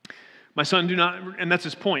 My son, do not, and that's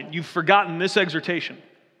his point. You've forgotten this exhortation.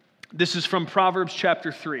 This is from Proverbs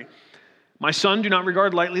chapter 3. "My son, do not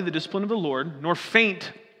regard lightly the discipline of the Lord, nor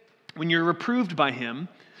faint when you're reproved by him.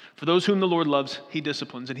 For those whom the Lord loves, he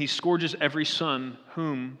disciplines, and he scourges every son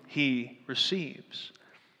whom he receives."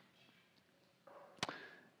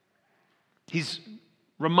 He's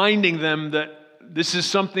reminding them that this is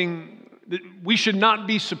something that we should not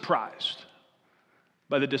be surprised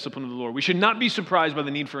by the discipline of the Lord. We should not be surprised by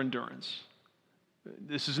the need for endurance.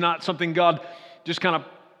 This is not something God just kind of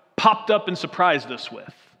popped up and surprised us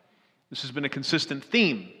with. This has been a consistent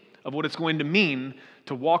theme of what it's going to mean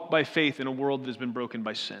to walk by faith in a world that has been broken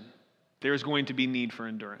by sin. There is going to be need for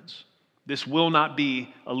endurance. This will not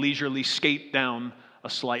be a leisurely skate down a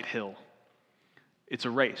slight hill. It's a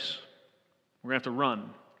race. We're going to have to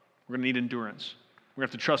run. We're going to need endurance. We're going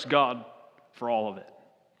to have to trust God for all of it.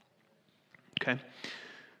 Okay?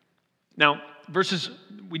 Now,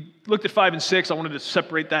 we looked at 5 and 6. I wanted to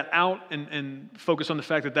separate that out and focus on the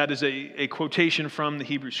fact that that is a quotation from the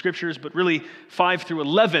Hebrew Scriptures, but really 5 through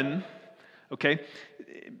 11, okay,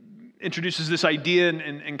 introduces this idea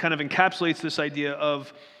and kind of encapsulates this idea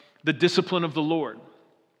of the discipline of the Lord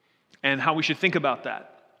and how we should think about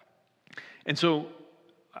that. And so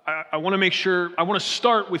I want to make sure, I want to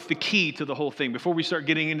start with the key to the whole thing. Before we start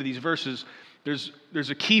getting into these verses, there's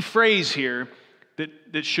a key phrase here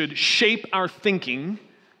that should shape our thinking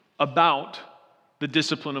about the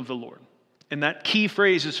discipline of the Lord. And that key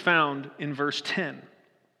phrase is found in verse 10.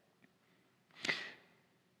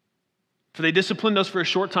 "For they disciplined us for a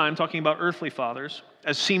short time," talking about earthly fathers,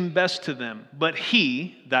 "as seemed best to them. But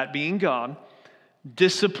he," that being God,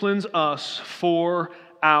 "disciplines us for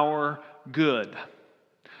our good."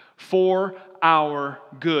 for our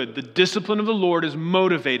good. The discipline of the Lord is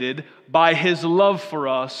motivated by His love for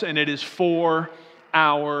us, and it is for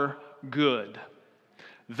our good.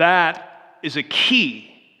 That is a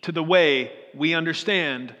key to the way we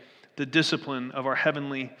understand the discipline of our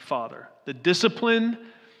Heavenly Father. The discipline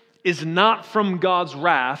is not from God's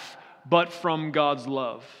wrath, but from God's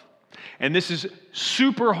love. And this is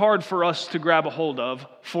super hard for us to grab a hold of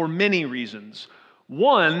for many reasons.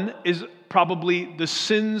 One is probably the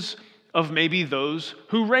sins of maybe those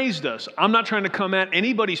who raised us. I'm not trying to come at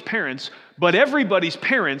anybody's parents, but everybody's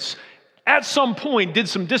parents at some point did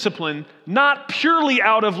some discipline, not purely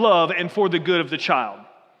out of love and for the good of the child.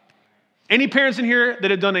 Any parents in here that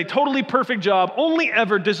have done a totally perfect job, only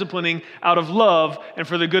ever disciplining out of love and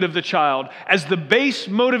for the good of the child as the base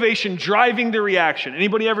motivation driving the reaction?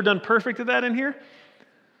 Anybody ever done perfect at that in here?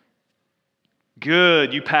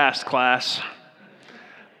 Good, you passed, class.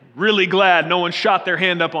 Really glad no one shot their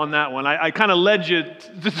hand up on that one. I kind of led you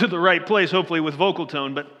to the right place, hopefully with vocal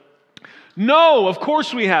tone, but no, of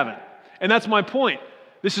course we haven't. And that's my point.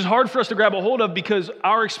 This is hard for us to grab a hold of because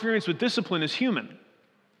our experience with discipline is human.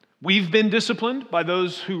 We've been disciplined by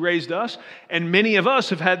those who raised us, and many of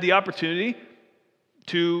us have had the opportunity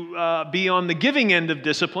to be on the giving end of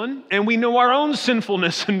discipline, and we know our own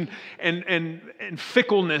sinfulness and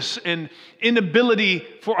fickleness and inability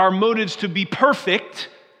for our motives to be perfect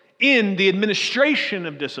in the administration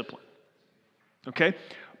of discipline. Okay?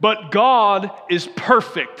 But God is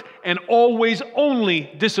perfect and always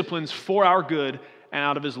only disciplines for our good and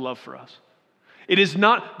out of His love for us. It is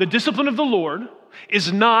not, the discipline of the Lord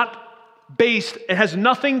is not based, it has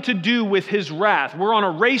nothing to do with His wrath. We're on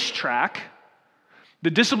a racetrack.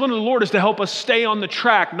 The discipline of the Lord is to help us stay on the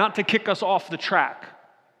track, not to kick us off the track.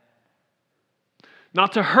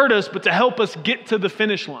 Not to hurt us, but to help us get to the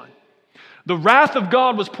finish line. The wrath of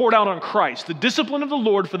God was poured out on Christ. The discipline of the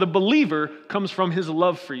Lord for the believer comes from His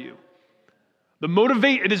love for you.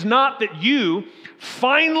 It is not that you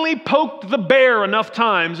finally poked the bear enough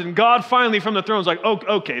times and God finally from the throne is like, oh,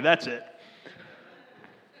 okay, that's it.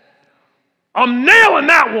 I'm nailing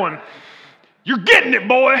that one. You're getting it,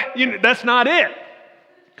 boy. That's not it.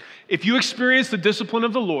 If you experience the discipline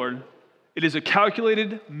of the Lord, it is a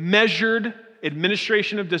calculated, measured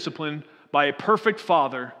administration of discipline by a perfect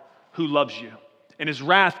Father who loves you. And His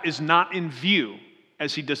wrath is not in view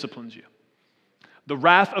as He disciplines you. The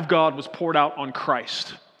wrath of God was poured out on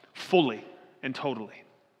Christ, fully and totally.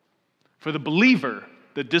 For the believer,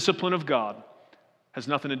 the discipline of God has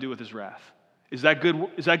nothing to do with His wrath. Is that good?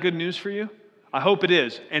 Is that good news for you? I hope it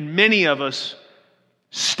is. And many of us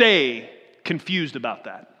stay confused about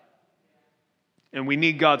that. And we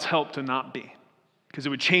need God's help to not be. Because it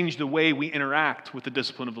would change the way we interact with the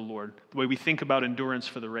discipline of the Lord, the way we think about endurance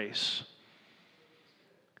for the race.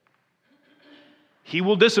 He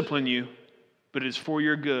will discipline you, but it is for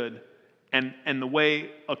your good, and the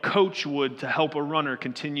way a coach would to help a runner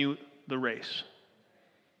continue the race.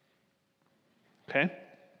 Okay?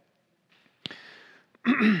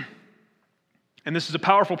 And this is a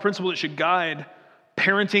powerful principle that should guide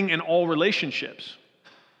parenting and all relationships.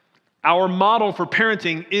 Our model for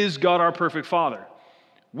parenting is God our perfect Father.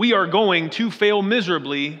 We are going to fail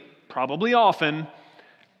miserably, probably often,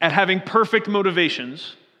 at having perfect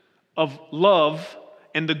motivations of love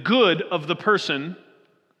and the good of the person,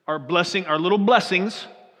 our little blessings,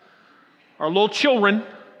 our little children,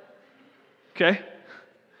 okay?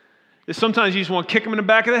 Sometimes you just want to kick them in the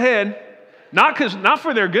back of the head, not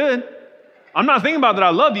for their good. I'm not thinking about that I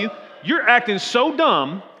love you. You're acting so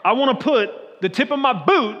dumb, I want to put the tip of my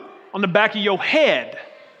boot on the back of your head.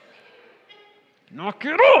 Knock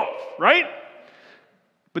it off, right?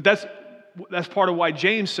 But that's part of why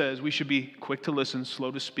James says we should be quick to listen,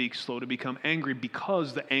 slow to speak, slow to become angry,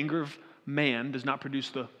 because the anger of man does not produce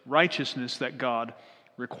the righteousness that God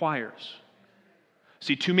requires.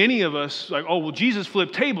 See, too many of us, like, oh, well, Jesus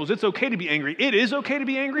flipped tables. It's okay to be angry. It is okay to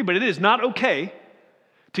be angry, but it is not okay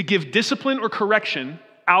to give discipline or correction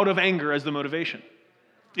out of anger as the motivation.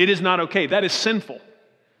 It is not okay. That is sinful.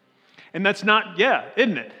 And that's not,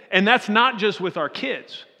 isn't it? And that's not just with our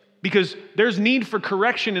kids, because there's need for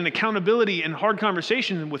correction and accountability and hard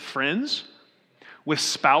conversations with friends, with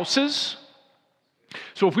spouses.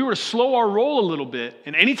 So if we were to slow our roll a little bit,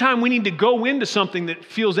 and anytime we need to go into something that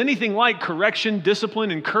feels anything like correction,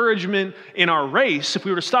 discipline, encouragement in our race, if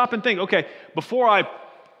we were to stop and think, okay, before I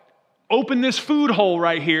open this food hole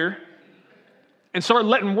right here and start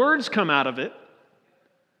letting words come out of it,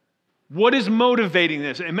 what is motivating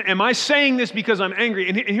this? Am I saying this because I'm angry?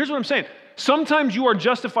 And here's what I'm saying. Sometimes you are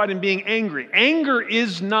justified in being angry. Anger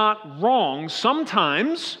is not wrong.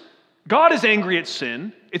 Sometimes God is angry at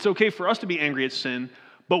sin. It's okay for us to be angry at sin.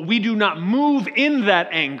 but we do not move in that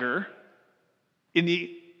anger in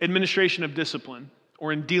the administration of discipline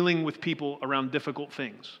or in dealing with people around difficult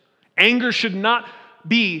things. Anger should not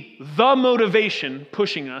be the motivation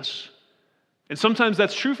pushing us. And sometimes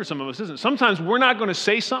that's true for some of us, isn't it? Sometimes we're not going to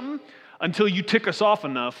say something until you tick us off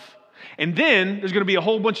enough. And then there's going to be a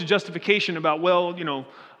whole bunch of justification about, well,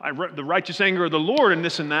 the righteous anger of the Lord and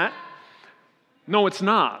this and that. No, it's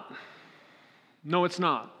not. No, it's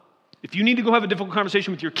not. If you need to go have a difficult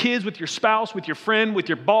conversation with your kids, with your spouse, with your friend, with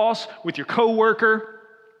your boss, with your coworker,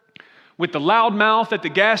 with the loud mouth at the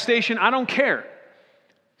gas station, I don't care.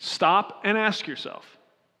 Stop and ask yourself,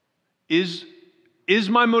 is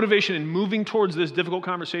my motivation in moving towards this difficult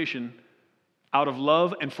conversation out of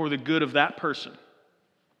love and for the good of that person?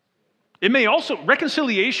 It may also,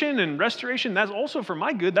 reconciliation and restoration, that's also for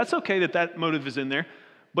my good. That's okay that motive is in there.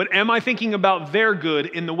 But am I thinking about their good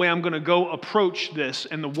in the way I'm going to go approach this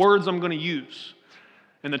and the words I'm going to use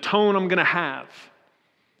and the tone I'm going to have?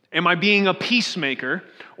 Am I being a peacemaker,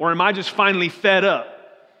 or am I just finally fed up?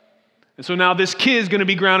 And so now this kid's going to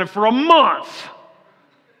be grounded for a month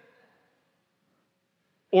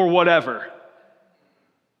or whatever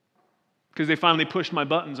because they finally pushed my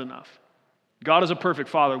buttons enough. God is a perfect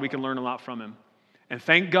Father. We can learn a lot from Him. And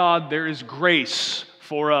thank God there is grace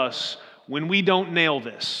for us when we don't nail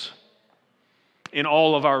this in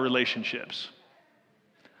all of our relationships.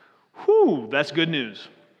 Whew, that's good news.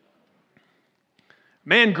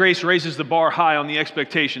 Man, grace raises the bar high on the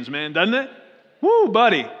expectations, man, doesn't it? Woo,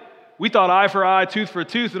 buddy. We thought eye for eye, tooth for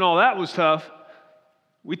tooth, and all that was tough.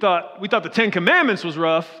 We thought the Ten Commandments was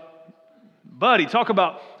rough. Buddy, talk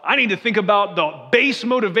about, I need to think about the base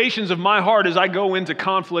motivations of my heart as I go into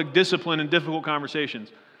conflict, discipline, and difficult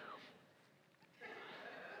conversations.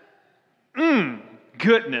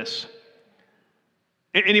 Goodness.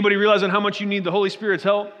 Anybody realizing how much you need the Holy Spirit's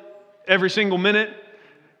help every single minute?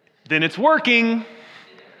 Then it's working.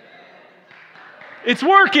 It's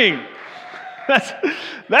working.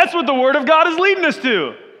 That's what the Word of God is leading us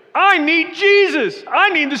to. I need Jesus. I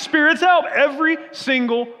need the Spirit's help every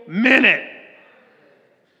single minute.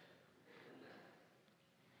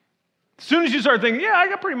 As soon as you start thinking, yeah,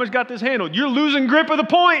 I pretty much got this handled, you're losing grip of the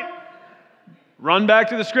point. Run back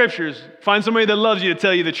to the Scriptures. Find somebody that loves you to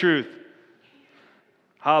tell you the truth.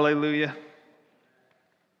 Hallelujah.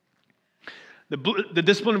 The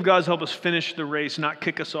discipline of God has helped us finish the race, not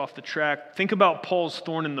kick us off the track. Think about Paul's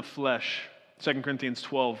thorn in the flesh. 2 Corinthians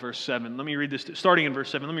 12, verse 7. Let me read this, starting in verse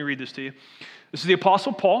 7. Let me read this to you. This is the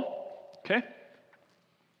Apostle Paul, okay?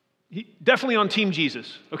 He definitely on Team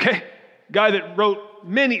Jesus, okay? Guy that wrote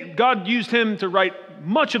God used him to write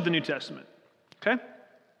much of the New Testament, okay?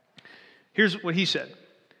 Here's what he said,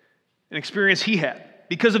 an experience he had.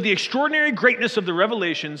 Because of the extraordinary greatness of the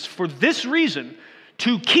revelations, for this reason,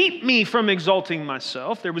 to keep me from exalting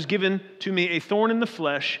myself, there was given to me a thorn in the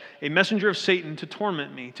flesh, a messenger of Satan to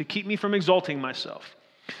torment me, to keep me from exalting myself.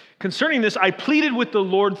 Concerning this, I pleaded with the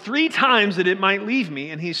Lord 3 times that it might leave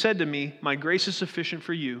me, and He said to me, my grace is sufficient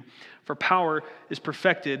for you, for power is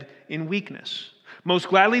perfected in weakness. Most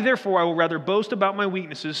gladly, therefore, I will rather boast about my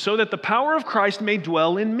weaknesses, so that the power of Christ may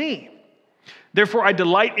dwell in me. Therefore, I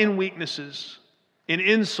delight in weaknesses, in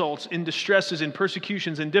insults, in distresses, in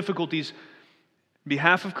persecutions, in difficulties, on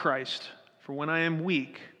behalf of Christ. For when I am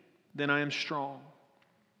weak, then I am strong.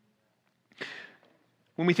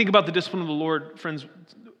 When we think about the discipline of the Lord, friends,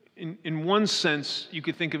 in one sense, you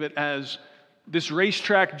could think of it as this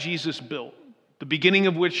racetrack Jesus built, the beginning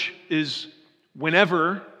of which is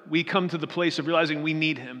whenever we come to the place of realizing we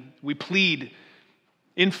need Him, we plead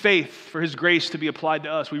in faith for His grace to be applied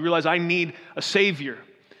to us. We realize I need a Savior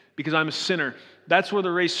because I'm a sinner. That's where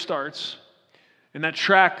the race starts. And that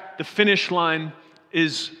track, the finish line,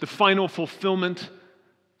 is the final fulfillment,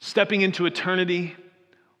 stepping into eternity.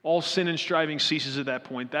 All sin and striving ceases at that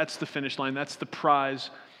point. That's the finish line. That's the prize.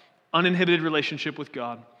 Uninhibited relationship with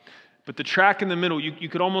God. But the track in the middle, you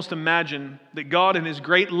could almost imagine that God in His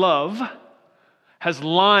great love has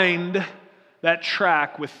lined that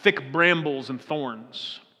track with thick brambles and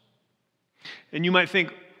thorns. And you might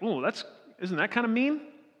think, oh, isn't that kind of mean?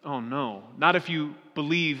 Oh no, not if you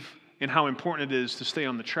believe in how important it is to stay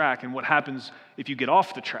on the track and what happens if you get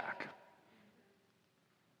off the track.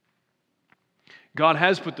 God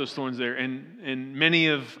has put those thorns there, and many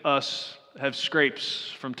of us have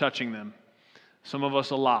scrapes from touching them. Some of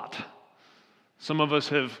us a lot. Some of us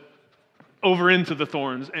have over into the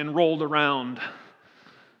thorns and rolled around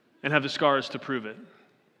and have the scars to prove it.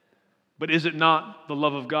 But is it not the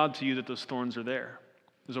love of God to you that those thorns are there?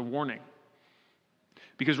 There's a warning.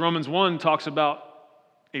 Because Romans 1 talks about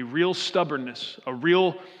a real stubbornness, a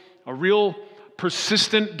real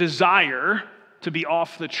persistent desire to be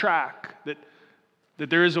off the track, that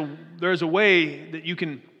there is a way that you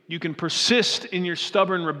can persist in your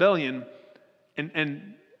stubborn rebellion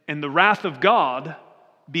and the wrath of God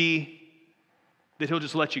be that he'll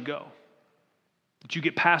just let you go, that you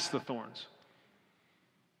get past the thorns.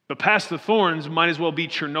 But past the thorns might as well be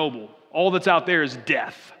Chernobyl. All that's out there is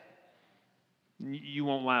death. You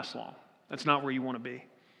won't last long. That's not where you want to be.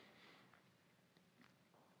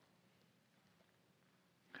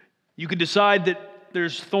 You could decide that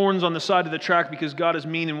there's thorns on the side of the track because God is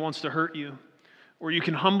mean and wants to hurt you. Or you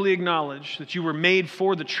can humbly acknowledge that you were made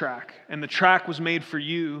for the track, and the track was made for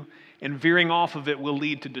you, and veering off of it will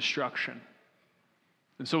lead to destruction.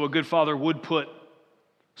 And so a good father would put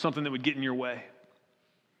something that would get in your way.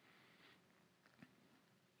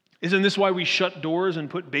 Isn't this why we shut doors and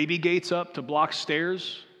put baby gates up to block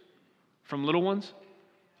stairs from little ones?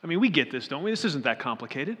 I mean, we get this, don't we? This isn't that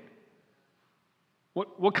complicated.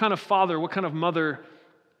 What kind of father, what kind of mother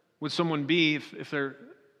would someone be if their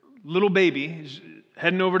little baby is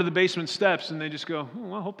heading over to the basement steps and they just go,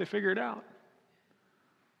 well, I hope they figure it out.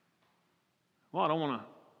 Well, I don't want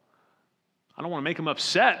to make them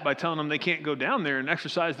upset by telling them they can't go down there and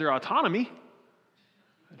exercise their autonomy.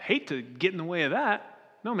 I'd hate to get in the way of that.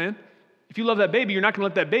 No, man. If you love that baby, you're not going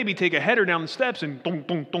to let that baby take a header down the steps and dong,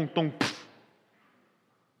 dong, dong, dong.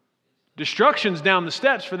 Destruction's down the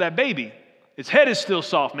steps for that baby. Its head is still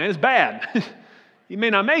soft, man. It's bad. You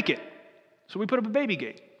may not make it. So we put up a baby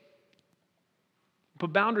gate.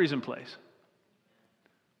 Put boundaries in place.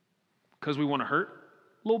 Because we want to hurt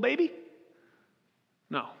little baby?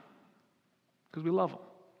 No. Because we love them.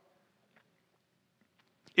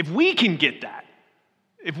 If we can get that,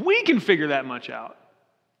 if we can figure that much out,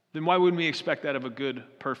 then why wouldn't we expect that of a good,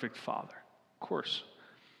 perfect father? Of course,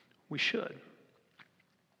 we should.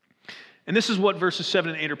 And this is what verses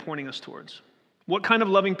 7 and 8 are pointing us towards. What kind of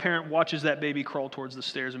loving parent watches that baby crawl towards the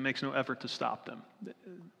stairs and makes no effort to stop them?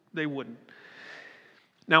 They wouldn't.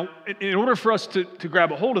 Now, in order for us to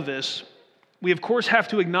grab a hold of this, we of course have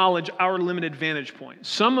to acknowledge our limited vantage point.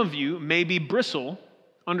 Some of you may be bristle,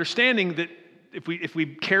 understanding that if we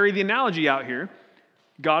carry the analogy out here,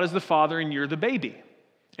 God is the father and you're the baby.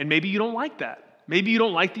 And maybe you don't like that. Maybe you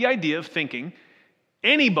don't like the idea of thinking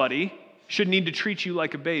anybody should need to treat you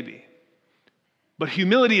like a baby. But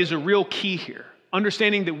humility is a real key here.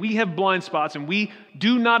 Understanding that we have blind spots and we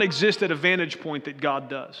do not exist at a vantage point that God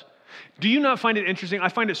does. Do you not find it interesting? I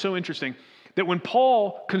find it so interesting that when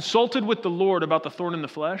Paul consulted with the Lord about the thorn in the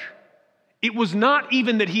flesh, it was not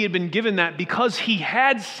even that he had been given that because he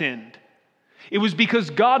had sinned. It was because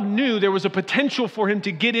God knew there was a potential for him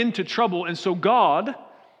to get into trouble, and so God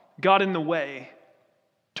got in the way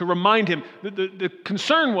to remind him. The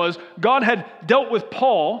concern was God had dealt with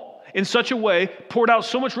Paul in such a way, poured out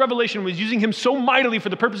so much revelation, was using him so mightily for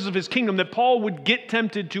the purposes of his kingdom that Paul would get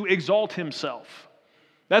tempted to exalt himself.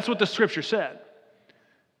 That's what the scripture said.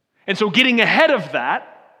 And so getting ahead of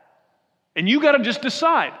that, and you got to just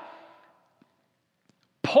decide.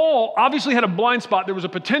 Paul obviously had a blind spot. There was a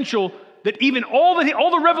potential that even all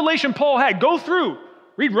the revelation Paul had, go through,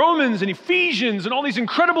 read Romans and Ephesians and all these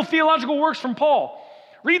incredible theological works from Paul.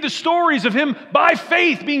 Read the stories of him by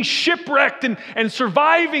faith being shipwrecked and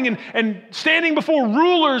surviving and standing before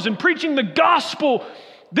rulers and preaching the gospel.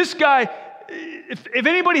 This guy, if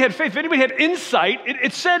anybody had faith, if anybody had insight,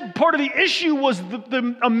 it said part of the issue was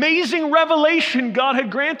the amazing revelation God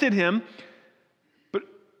had granted him.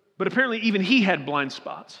 But apparently even he had blind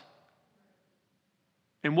spots.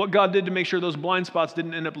 And what God did to make sure those blind spots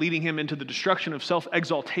didn't end up leading him into the destruction of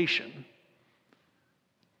self-exaltation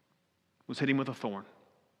was hit him with a thorn.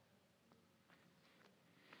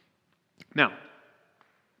 Now,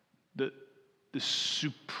 the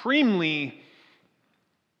supremely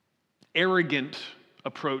arrogant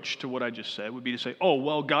approach to what I just said would be to say, oh,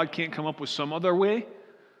 well, God can't come up with some other way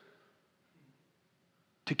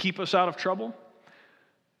to keep us out of trouble?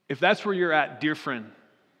 If that's where you're at, dear friend,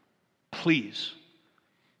 please.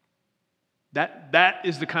 That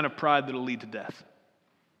is the kind of pride that will lead to death.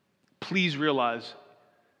 Please realize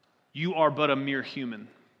you are but a mere human,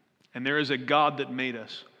 and there is a God that made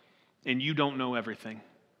us. And you don't know everything.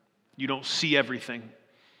 You don't see everything.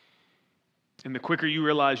 And the quicker you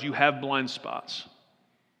realize you have blind spots,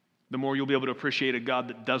 the more you'll be able to appreciate a God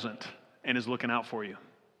that doesn't and is looking out for you.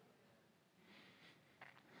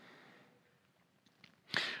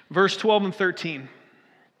 Verse 12 and 13.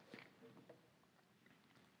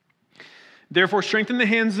 Therefore, strengthen the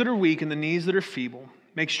hands that are weak and the knees that are feeble.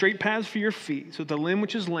 Make straight paths for your feet, so that the limb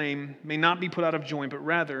which is lame may not be put out of joint, but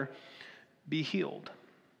rather be healed.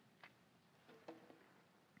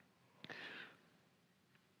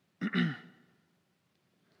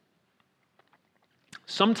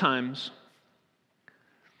 Sometimes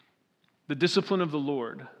the discipline of the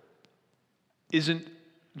Lord isn't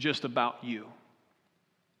just about you.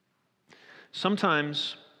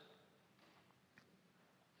 Sometimes,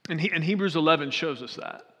 and Hebrews 11 shows us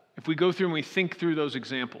that. If we go through and we think through those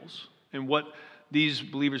examples and what these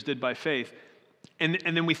believers did by faith, and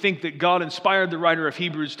then we think that God inspired the writer of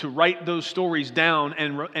Hebrews to write those stories down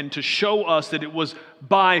and to show us that it was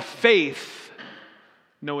by faith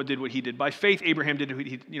Noah did what he did. By faith, Abraham did what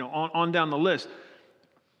he did, on down the list.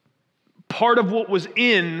 Part of what was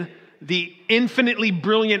in the infinitely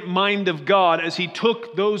brilliant mind of God as he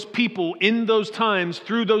took those people in those times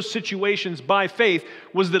through those situations by faith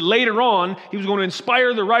was that later on he was going to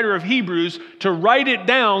inspire the writer of Hebrews to write it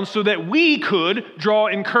down so that we could draw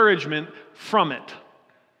encouragement from it.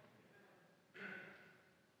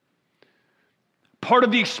 Part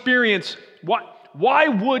of the experience, why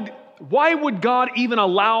would God even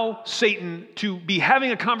allow Satan to be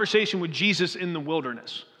having a conversation with Jesus in the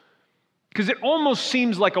wilderness? Because it almost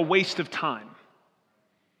seems like a waste of time.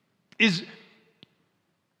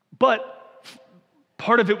 But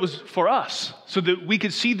part of it was for us, so that we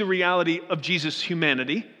could see the reality of Jesus'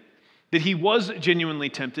 humanity, that he was genuinely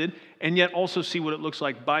tempted, and yet also see what it looks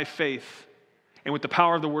like by faith and with the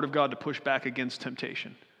power of the Word of God to push back against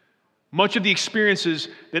temptation. Much of the experiences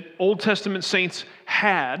that Old Testament saints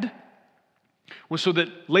had was so that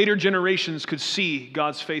later generations could see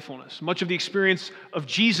God's faithfulness. Much of the experience of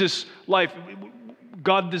Jesus' life,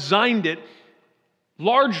 God designed it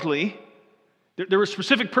largely. There were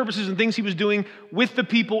specific purposes and things he was doing with the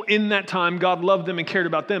people in that time. God loved them and cared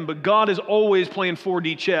about them, but God is always playing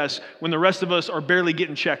 4D chess when the rest of us are barely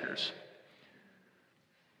getting checkers.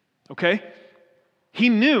 Okay? He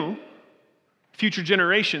knew future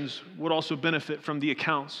generations would also benefit from the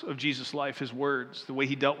accounts of Jesus' life, his words, the way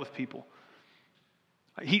he dealt with people.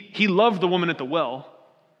 He loved the woman at the well,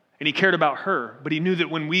 and he cared about her, but he knew that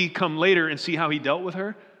when we come later and see how he dealt with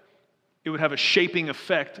her, it would have a shaping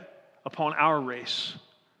effect upon our race.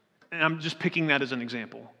 And I'm just picking that as an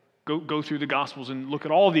example. Go through the Gospels and look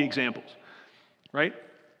at all the examples, right?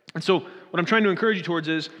 And so what I'm trying to encourage you towards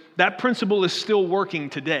is that principle is still working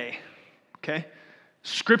today, okay?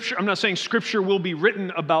 Scripture, I'm not saying Scripture will be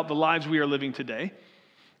written about the lives we are living today.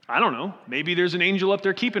 I don't know. Maybe there's an angel up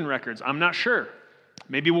there keeping records. I'm not sure.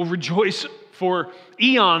 Maybe we'll rejoice for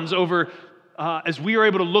eons over, as we are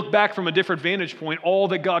able to look back from a different vantage point, all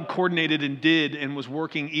that God coordinated and did and was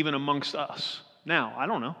working even amongst us. Now, I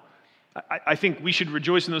don't know. I think we should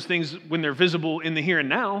rejoice in those things when they're visible in the here and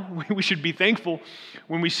now. We should be thankful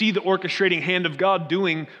when we see the orchestrating hand of God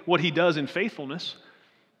doing what he does in faithfulness.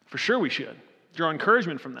 For sure we should. Draw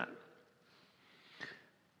encouragement from that.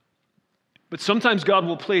 But sometimes God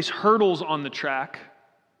will place hurdles on the track,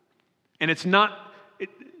 and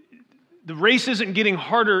the race isn't getting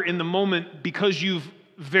harder in the moment because you've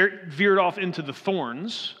veered off into the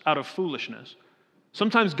thorns out of foolishness.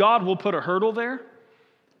 Sometimes God will put a hurdle there,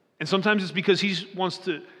 and sometimes it's because he wants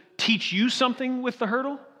to teach you something with the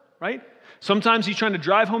hurdle, right? Sometimes he's trying to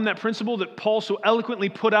drive home that principle that Paul so eloquently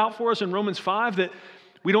put out for us in Romans 5, that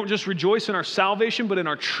we don't just rejoice in our salvation, but in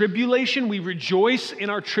our tribulation. We rejoice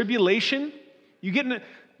in our tribulation. Do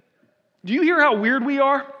you hear how weird we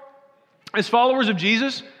are as followers of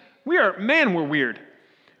Jesus? We're weird.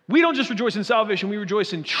 We don't just rejoice in salvation, we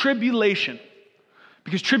rejoice in tribulation.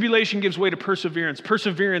 Because tribulation gives way to perseverance.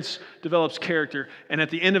 Perseverance develops character. And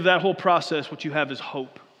at the end of that whole process, what you have is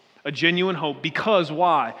hope. A genuine hope. Because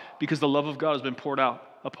why? Because the love of God has been poured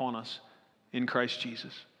out upon us in Christ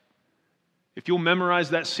Jesus. If you'll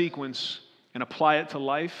memorize that sequence and apply it to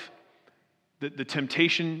life, the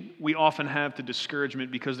temptation we often have to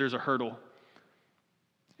discouragement because there's a hurdle,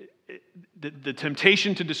 the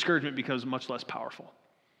temptation to discouragement becomes much less powerful.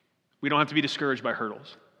 We don't have to be discouraged by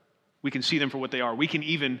hurdles. We can see them for what they are. We can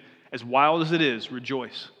even, as wild as it is,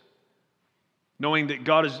 rejoice, knowing that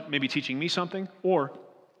God is maybe teaching me something, or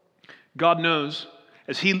God knows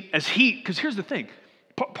because here's the thing.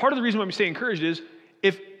 Part of the reason why we stay encouraged is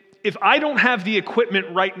if I don't have the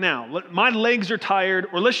equipment right now, my legs are tired,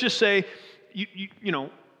 or let's just say,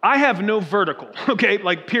 I have no vertical, okay,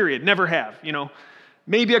 like period, never have,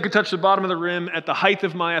 Maybe I could touch the bottom of the rim at the height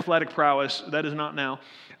of my athletic prowess. That is not now.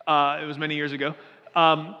 It was many years ago.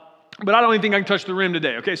 But I don't even think I can touch the rim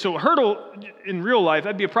today, okay? So a hurdle in real life,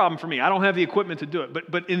 that'd be a problem for me. I don't have the equipment to do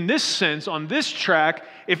it. But in this sense, on this track,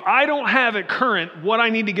 if I don't have at current what I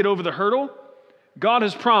need to get over the hurdle, God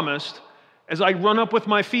has promised, as I run up with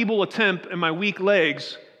my feeble attempt and my weak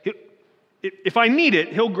legs, if I need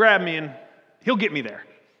it, he'll grab me and he'll get me there.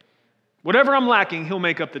 Whatever I'm lacking, he'll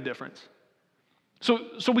make up the difference.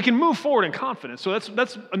 So we can move forward in confidence. So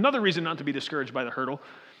that's another reason not to be discouraged by the hurdle.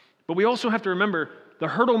 But we also have to remember the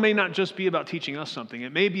hurdle may not just be about teaching us something.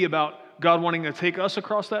 It may be about God wanting to take us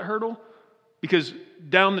across that hurdle, because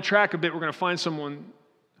down the track a bit, we're going to find someone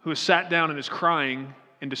who has sat down and is crying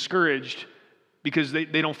and discouraged because they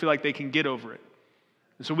don't feel like they can get over it.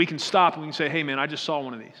 And so we can stop and we can say, hey man, I just saw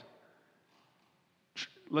one of these.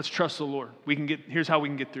 Let's trust the Lord. Here's how we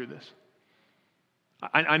can get through this.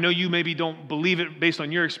 I know you maybe don't believe it based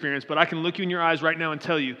on your experience, but I can look you in your eyes right now and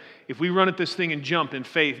tell you, if we run at this thing and jump in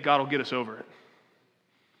faith, God will get us over it.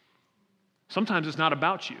 Sometimes it's not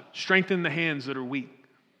about you. Strengthen the hands that are weak.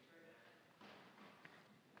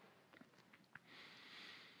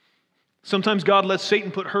 Sometimes God lets Satan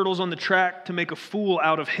put hurdles on the track to make a fool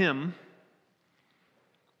out of him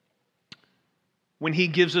when he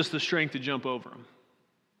gives us the strength to jump over them.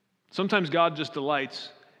 Sometimes God just delights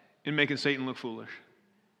in making Satan look foolish.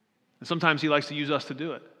 And sometimes he likes to use us to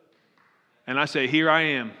do it. And I say, here I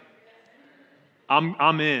am.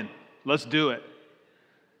 I'm in. Let's do it.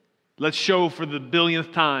 Let's show for the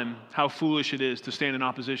billionth time how foolish it is to stand in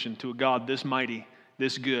opposition to a God this mighty,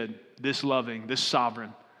 this good, this loving, this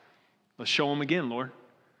sovereign. Let's show him again, Lord.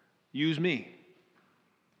 Use me.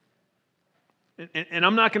 And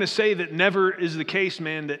I'm not going to say that never is the case,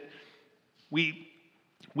 man, that we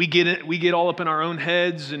get all up in our own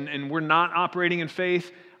heads and we're not operating in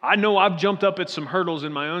faith. I know I've jumped up at some hurdles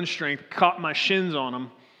in my own strength, caught my shins on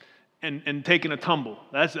them, and taken a tumble.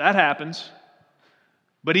 That happens.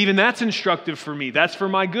 But even that's instructive for me. That's for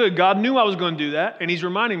my good. God knew I was going to do that, and he's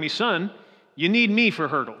reminding me, son, you need me for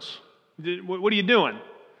hurdles. What are you doing?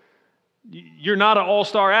 You're not an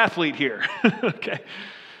all-star athlete here. Okay.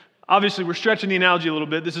 Obviously, we're stretching the analogy a little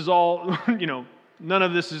bit. This is all, none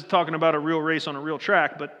of this is talking about a real race on a real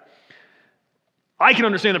track, but I can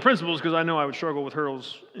understand the principles because I know I would struggle with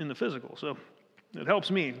hurdles in the physical. So it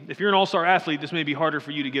helps me. If you're an all-star athlete, this may be harder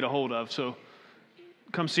for you to get a hold of. So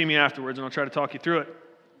come see me afterwards and I'll try to talk you through it.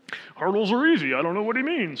 Hurdles are easy. I don't know what he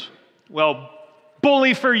means. Well,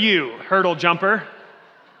 bully for you, hurdle jumper.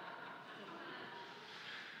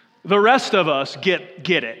 The rest of us get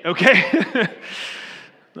it, okay?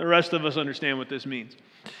 The rest of us understand what this means.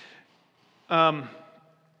 I'm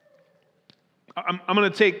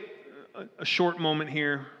going to take a short moment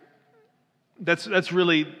here.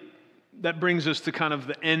 That brings us to kind of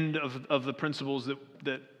the end of the principles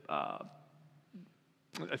that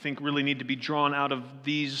I think really need to be drawn out of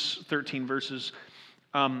these 13 verses.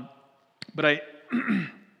 But I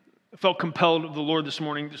felt compelled of the Lord this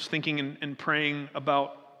morning, just thinking and praying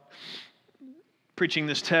about preaching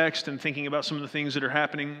this text and thinking about some of the things that are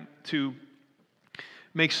happening, to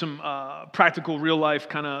make some practical, real-life,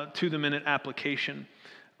 kind of to-the-minute application.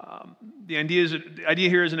 The idea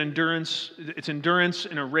here is an endurance. It's endurance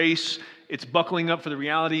in a race. It's buckling up for the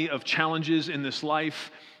reality of challenges in this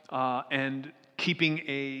life and keeping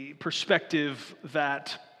a perspective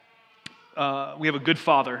that we have a good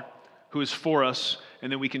Father who is for us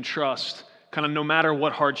and that we can trust, kind of no matter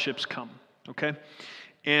what hardships come, okay?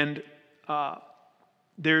 And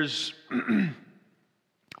there's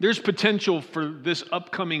potential for this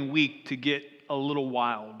upcoming week to get a little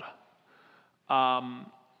wild.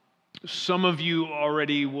 Some of you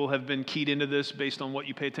already will have been keyed into this based on what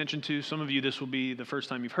you pay attention to. Some of you, this will be the first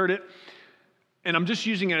time you've heard it. And I'm just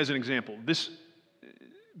using it as an example.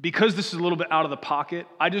 Because this is a little bit out of the pocket,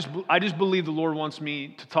 I just believe the Lord wants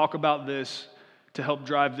me to talk about this to help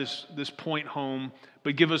drive this point home,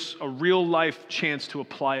 but give us a real life chance to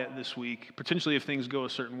apply it this week, potentially if things go a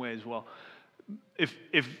certain way as well.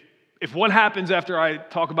 If what happens after I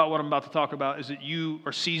talk about what I'm about to talk about is that you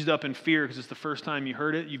are seized up in fear because it's the first time you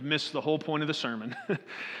heard it, you've missed the whole point of the sermon.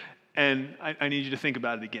 And I need you to think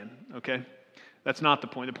about it again, okay? That's not the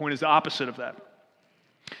point. The point is the opposite of that.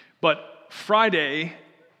 But Friday,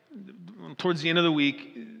 towards the end of the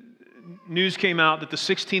week, news came out that the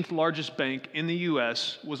 16th largest bank in the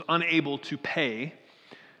U.S. was unable to pay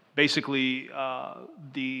basically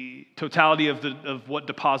the totality of what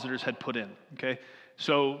depositors had put in, okay?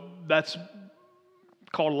 So that's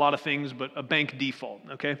called a lot of things, but a bank default,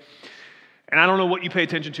 okay? And I don't know what you pay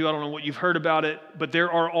attention to. I don't know what you've heard about it, but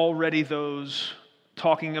there are already those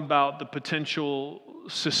talking about the potential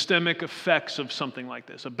systemic effects of something like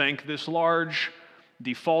this. A bank this large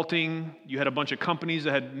defaulting. You had a bunch of companies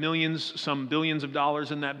that had millions, some billions of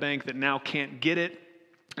dollars in that bank that now can't get it.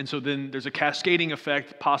 And so then there's a cascading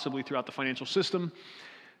effect possibly throughout the financial system.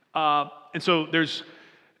 And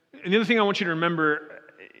the other thing I want you to remember,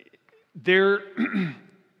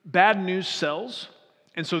 bad news sells.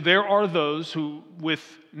 And so there are those who,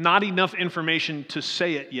 with not enough information to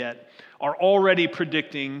say it yet, are already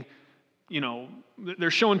predicting,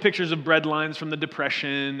 they're showing pictures of bread lines from the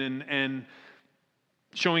Depression and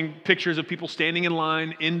showing pictures of people standing in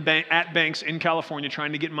line at banks in California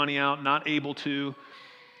trying to get money out, not able to.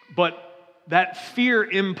 But that fear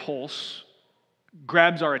impulse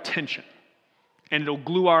grabs our attention, and it'll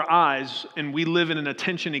glue our eyes, and we live in an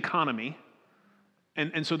attention economy.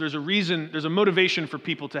 And so there's a motivation for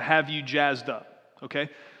people to have you jazzed up, okay?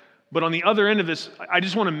 But on the other end of this, I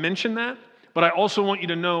just want to mention that, but I also want you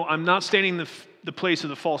to know I'm not standing in the place of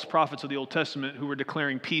the false prophets of the Old Testament who were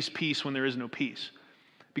declaring peace, peace when there is no peace.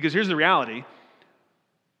 Because here's the reality.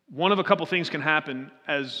 One of a couple things can happen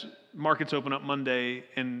as markets open up Monday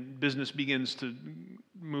and business begins to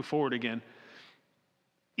move forward again.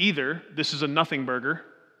 Either this is a nothing burger,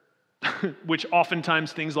 which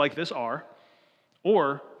oftentimes things like this are,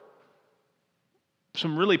 or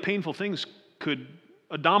some really painful things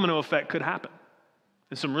a domino effect could happen.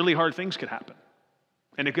 And some really hard things could happen.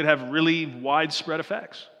 And it could have really widespread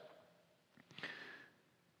effects.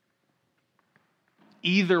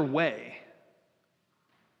 Either way,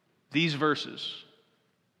 these verses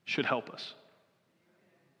should help us.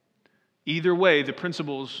 Either way, the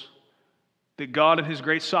principles that God in His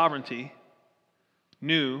great sovereignty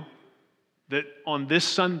knew that on this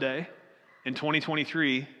Sunday in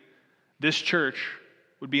 2023, this church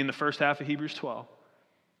would be in the first half of Hebrews 12.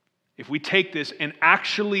 If we take this and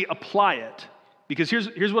actually apply it, because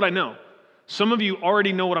here's what I know. Some of you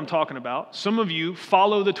already know what I'm talking about. Some of you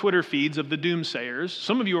follow the Twitter feeds of the doomsayers.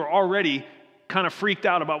 Some of you are already kind of freaked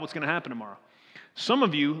out about what's going to happen tomorrow. Some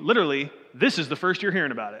of you, literally, this is the first you're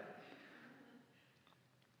hearing about it.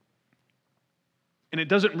 And it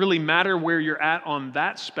doesn't really matter where you're at on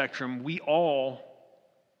that spectrum. We all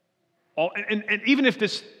and even if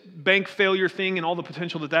this bank failure thing and all the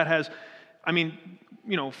potential that has, I mean,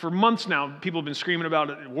 for months now, people have been screaming about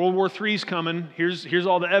it. World War III's coming. Here's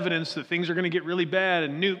all the evidence that things are going to get really bad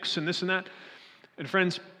and nukes and this and that. And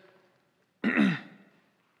friends,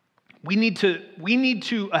 we need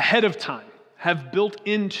to ahead of time have built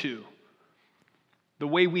into the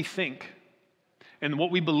way we think and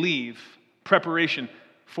what we believe preparation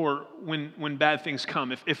for when bad things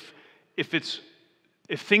come. If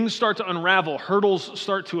things start to unravel, hurdles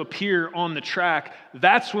start to appear on the track,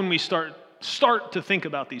 that's when we start to think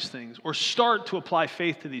about these things or start to apply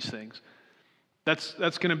faith to these things. That's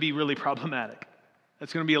going to be really problematic.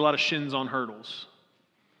 That's going to be a lot of shins on hurdles.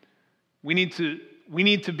 We need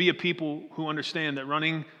to be a people who understand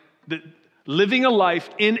that living a life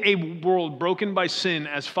in a world broken by sin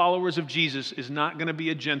as followers of Jesus is not going to be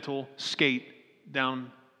a gentle skate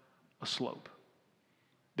down a slope.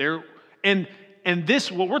 And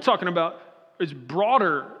this, what we're talking about, is a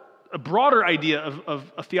broader idea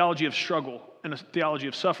of a theology of struggle and a theology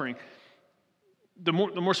of suffering. The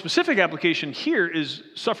more specific application here is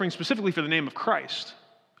suffering specifically for the name of Christ,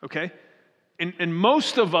 okay? And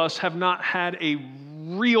most of us have not had a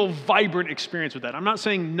real vibrant experience with that. I'm not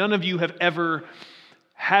saying none of you have ever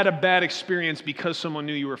had a bad experience because someone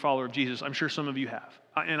knew you were a follower of Jesus. I'm sure some of you have.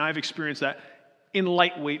 And I've experienced that in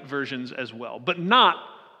lightweight versions as well. But not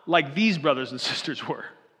like these brothers and sisters were,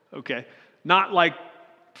 okay? Not like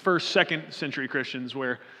first, second century Christians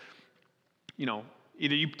where,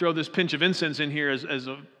 either you throw this pinch of incense in here as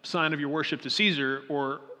a sign of your worship to Caesar,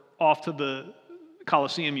 or off to the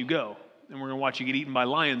Colosseum you go, and we're going to watch you get eaten by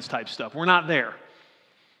lions type stuff. We're not there.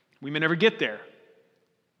 We may never get there.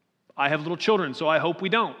 I have little children, so I hope we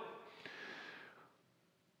don't.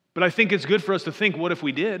 But I think it's good for us to think, what if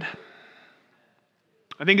we did?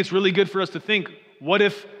 I think it's really good for us to think, what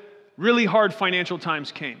if really hard financial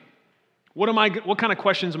times came? What kind of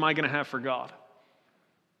questions am I going to have for God?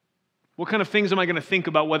 What kind of things am I going to think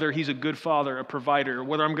about whether He's a good father, a provider, or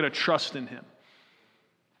whether I'm going to trust in Him?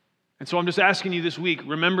 And so I'm just asking you this week,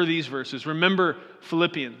 remember these verses. Remember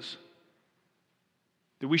Philippians.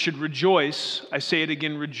 That we should rejoice, I say it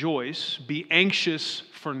again, rejoice, be anxious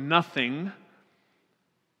for nothing,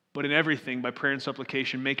 but in everything, by prayer and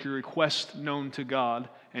supplication, make your request known to God.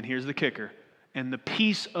 And here's the kicker. And the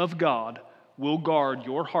peace of God will guard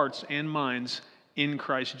your hearts and minds in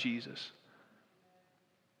Christ Jesus.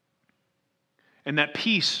 And that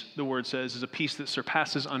peace, the word says, is a peace that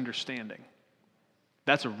surpasses understanding.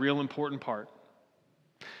 That's a real important part.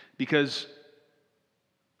 Because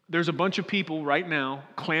there's a bunch of people right now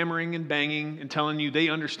clamoring and banging and telling you they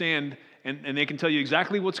understand and they can tell you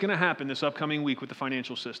exactly what's going to happen this upcoming week with the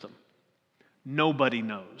financial system. Nobody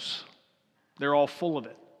knows. They're all full of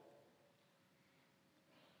it.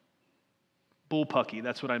 Bullpucky,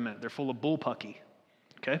 that's what I meant. They're full of bullpucky,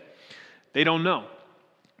 okay? They don't know.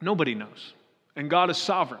 Nobody knows. And God is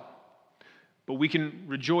sovereign. But we can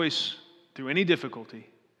rejoice through any difficulty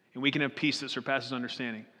and we can have peace that surpasses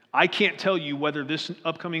understanding. I can't tell you whether this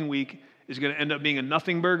upcoming week is going to end up being a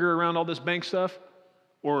nothing burger around all this bank stuff,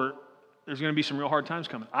 or there's going to be some real hard times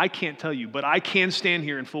coming. I can't tell you, but I can stand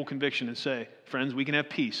here in full conviction and say, friends, we can have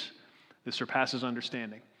peace that surpasses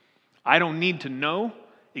understanding. I don't need to know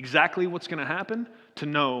exactly what's going to happen to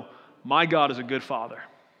know my God is a good Father.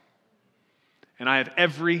 And I have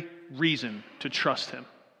every reason to trust Him,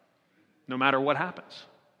 no matter what happens.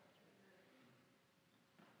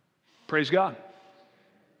 Praise God.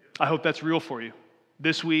 I hope that's real for you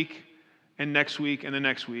this week and next week and the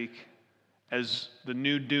next week as the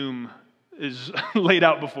new doom is laid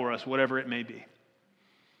out before us, whatever it may be.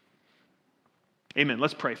 Amen.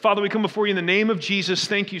 Let's pray. Father, we come before you in the name of Jesus.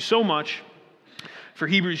 Thank you so much for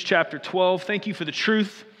Hebrews chapter 12. Thank you for the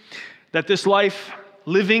truth that this life,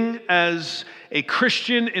 living as a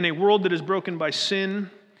Christian in a world that is broken by sin,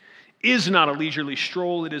 is not a leisurely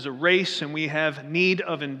stroll. It is a race, and we have need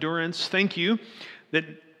of endurance. Thank you that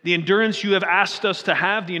the endurance you have asked us to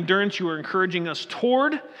have, the endurance you are encouraging us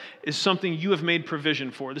toward, is something you have made provision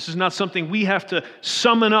for. This is not something we have to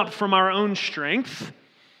summon up from our own strength.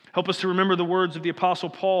 Help us to remember the words of the Apostle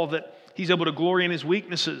Paul that he's able to glory in his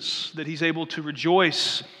weaknesses, that he's able to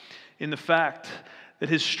rejoice in the fact that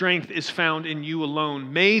his strength is found in you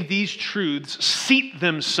alone. May these truths seat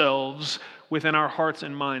themselves within our hearts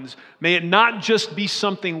and minds. May it not just be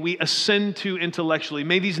something we ascend to intellectually.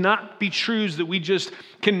 May these not be truths that we just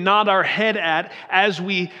can nod our head at as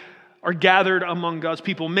we are gathered among God's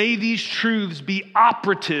people. May these truths be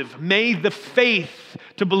operative. May the faith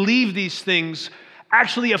to believe these things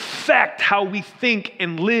actually affect how we think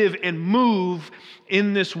and live and move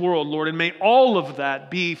in this world, Lord. And may all of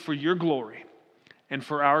that be for your glory and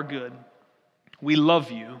for our good. We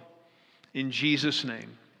love you. In Jesus'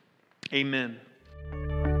 name. Amen.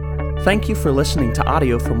 Thank you for listening to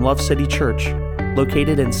audio from Love City Church,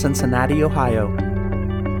 located in Cincinnati, Ohio.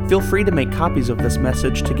 Feel free to make copies of this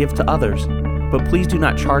message to give to others, but please do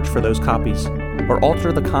not charge for those copies or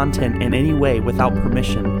alter the content in any way without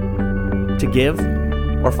permission. To give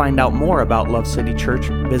or find out more about Love City Church,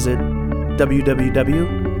 visit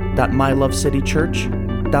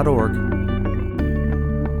www.mylovecitychurch.org.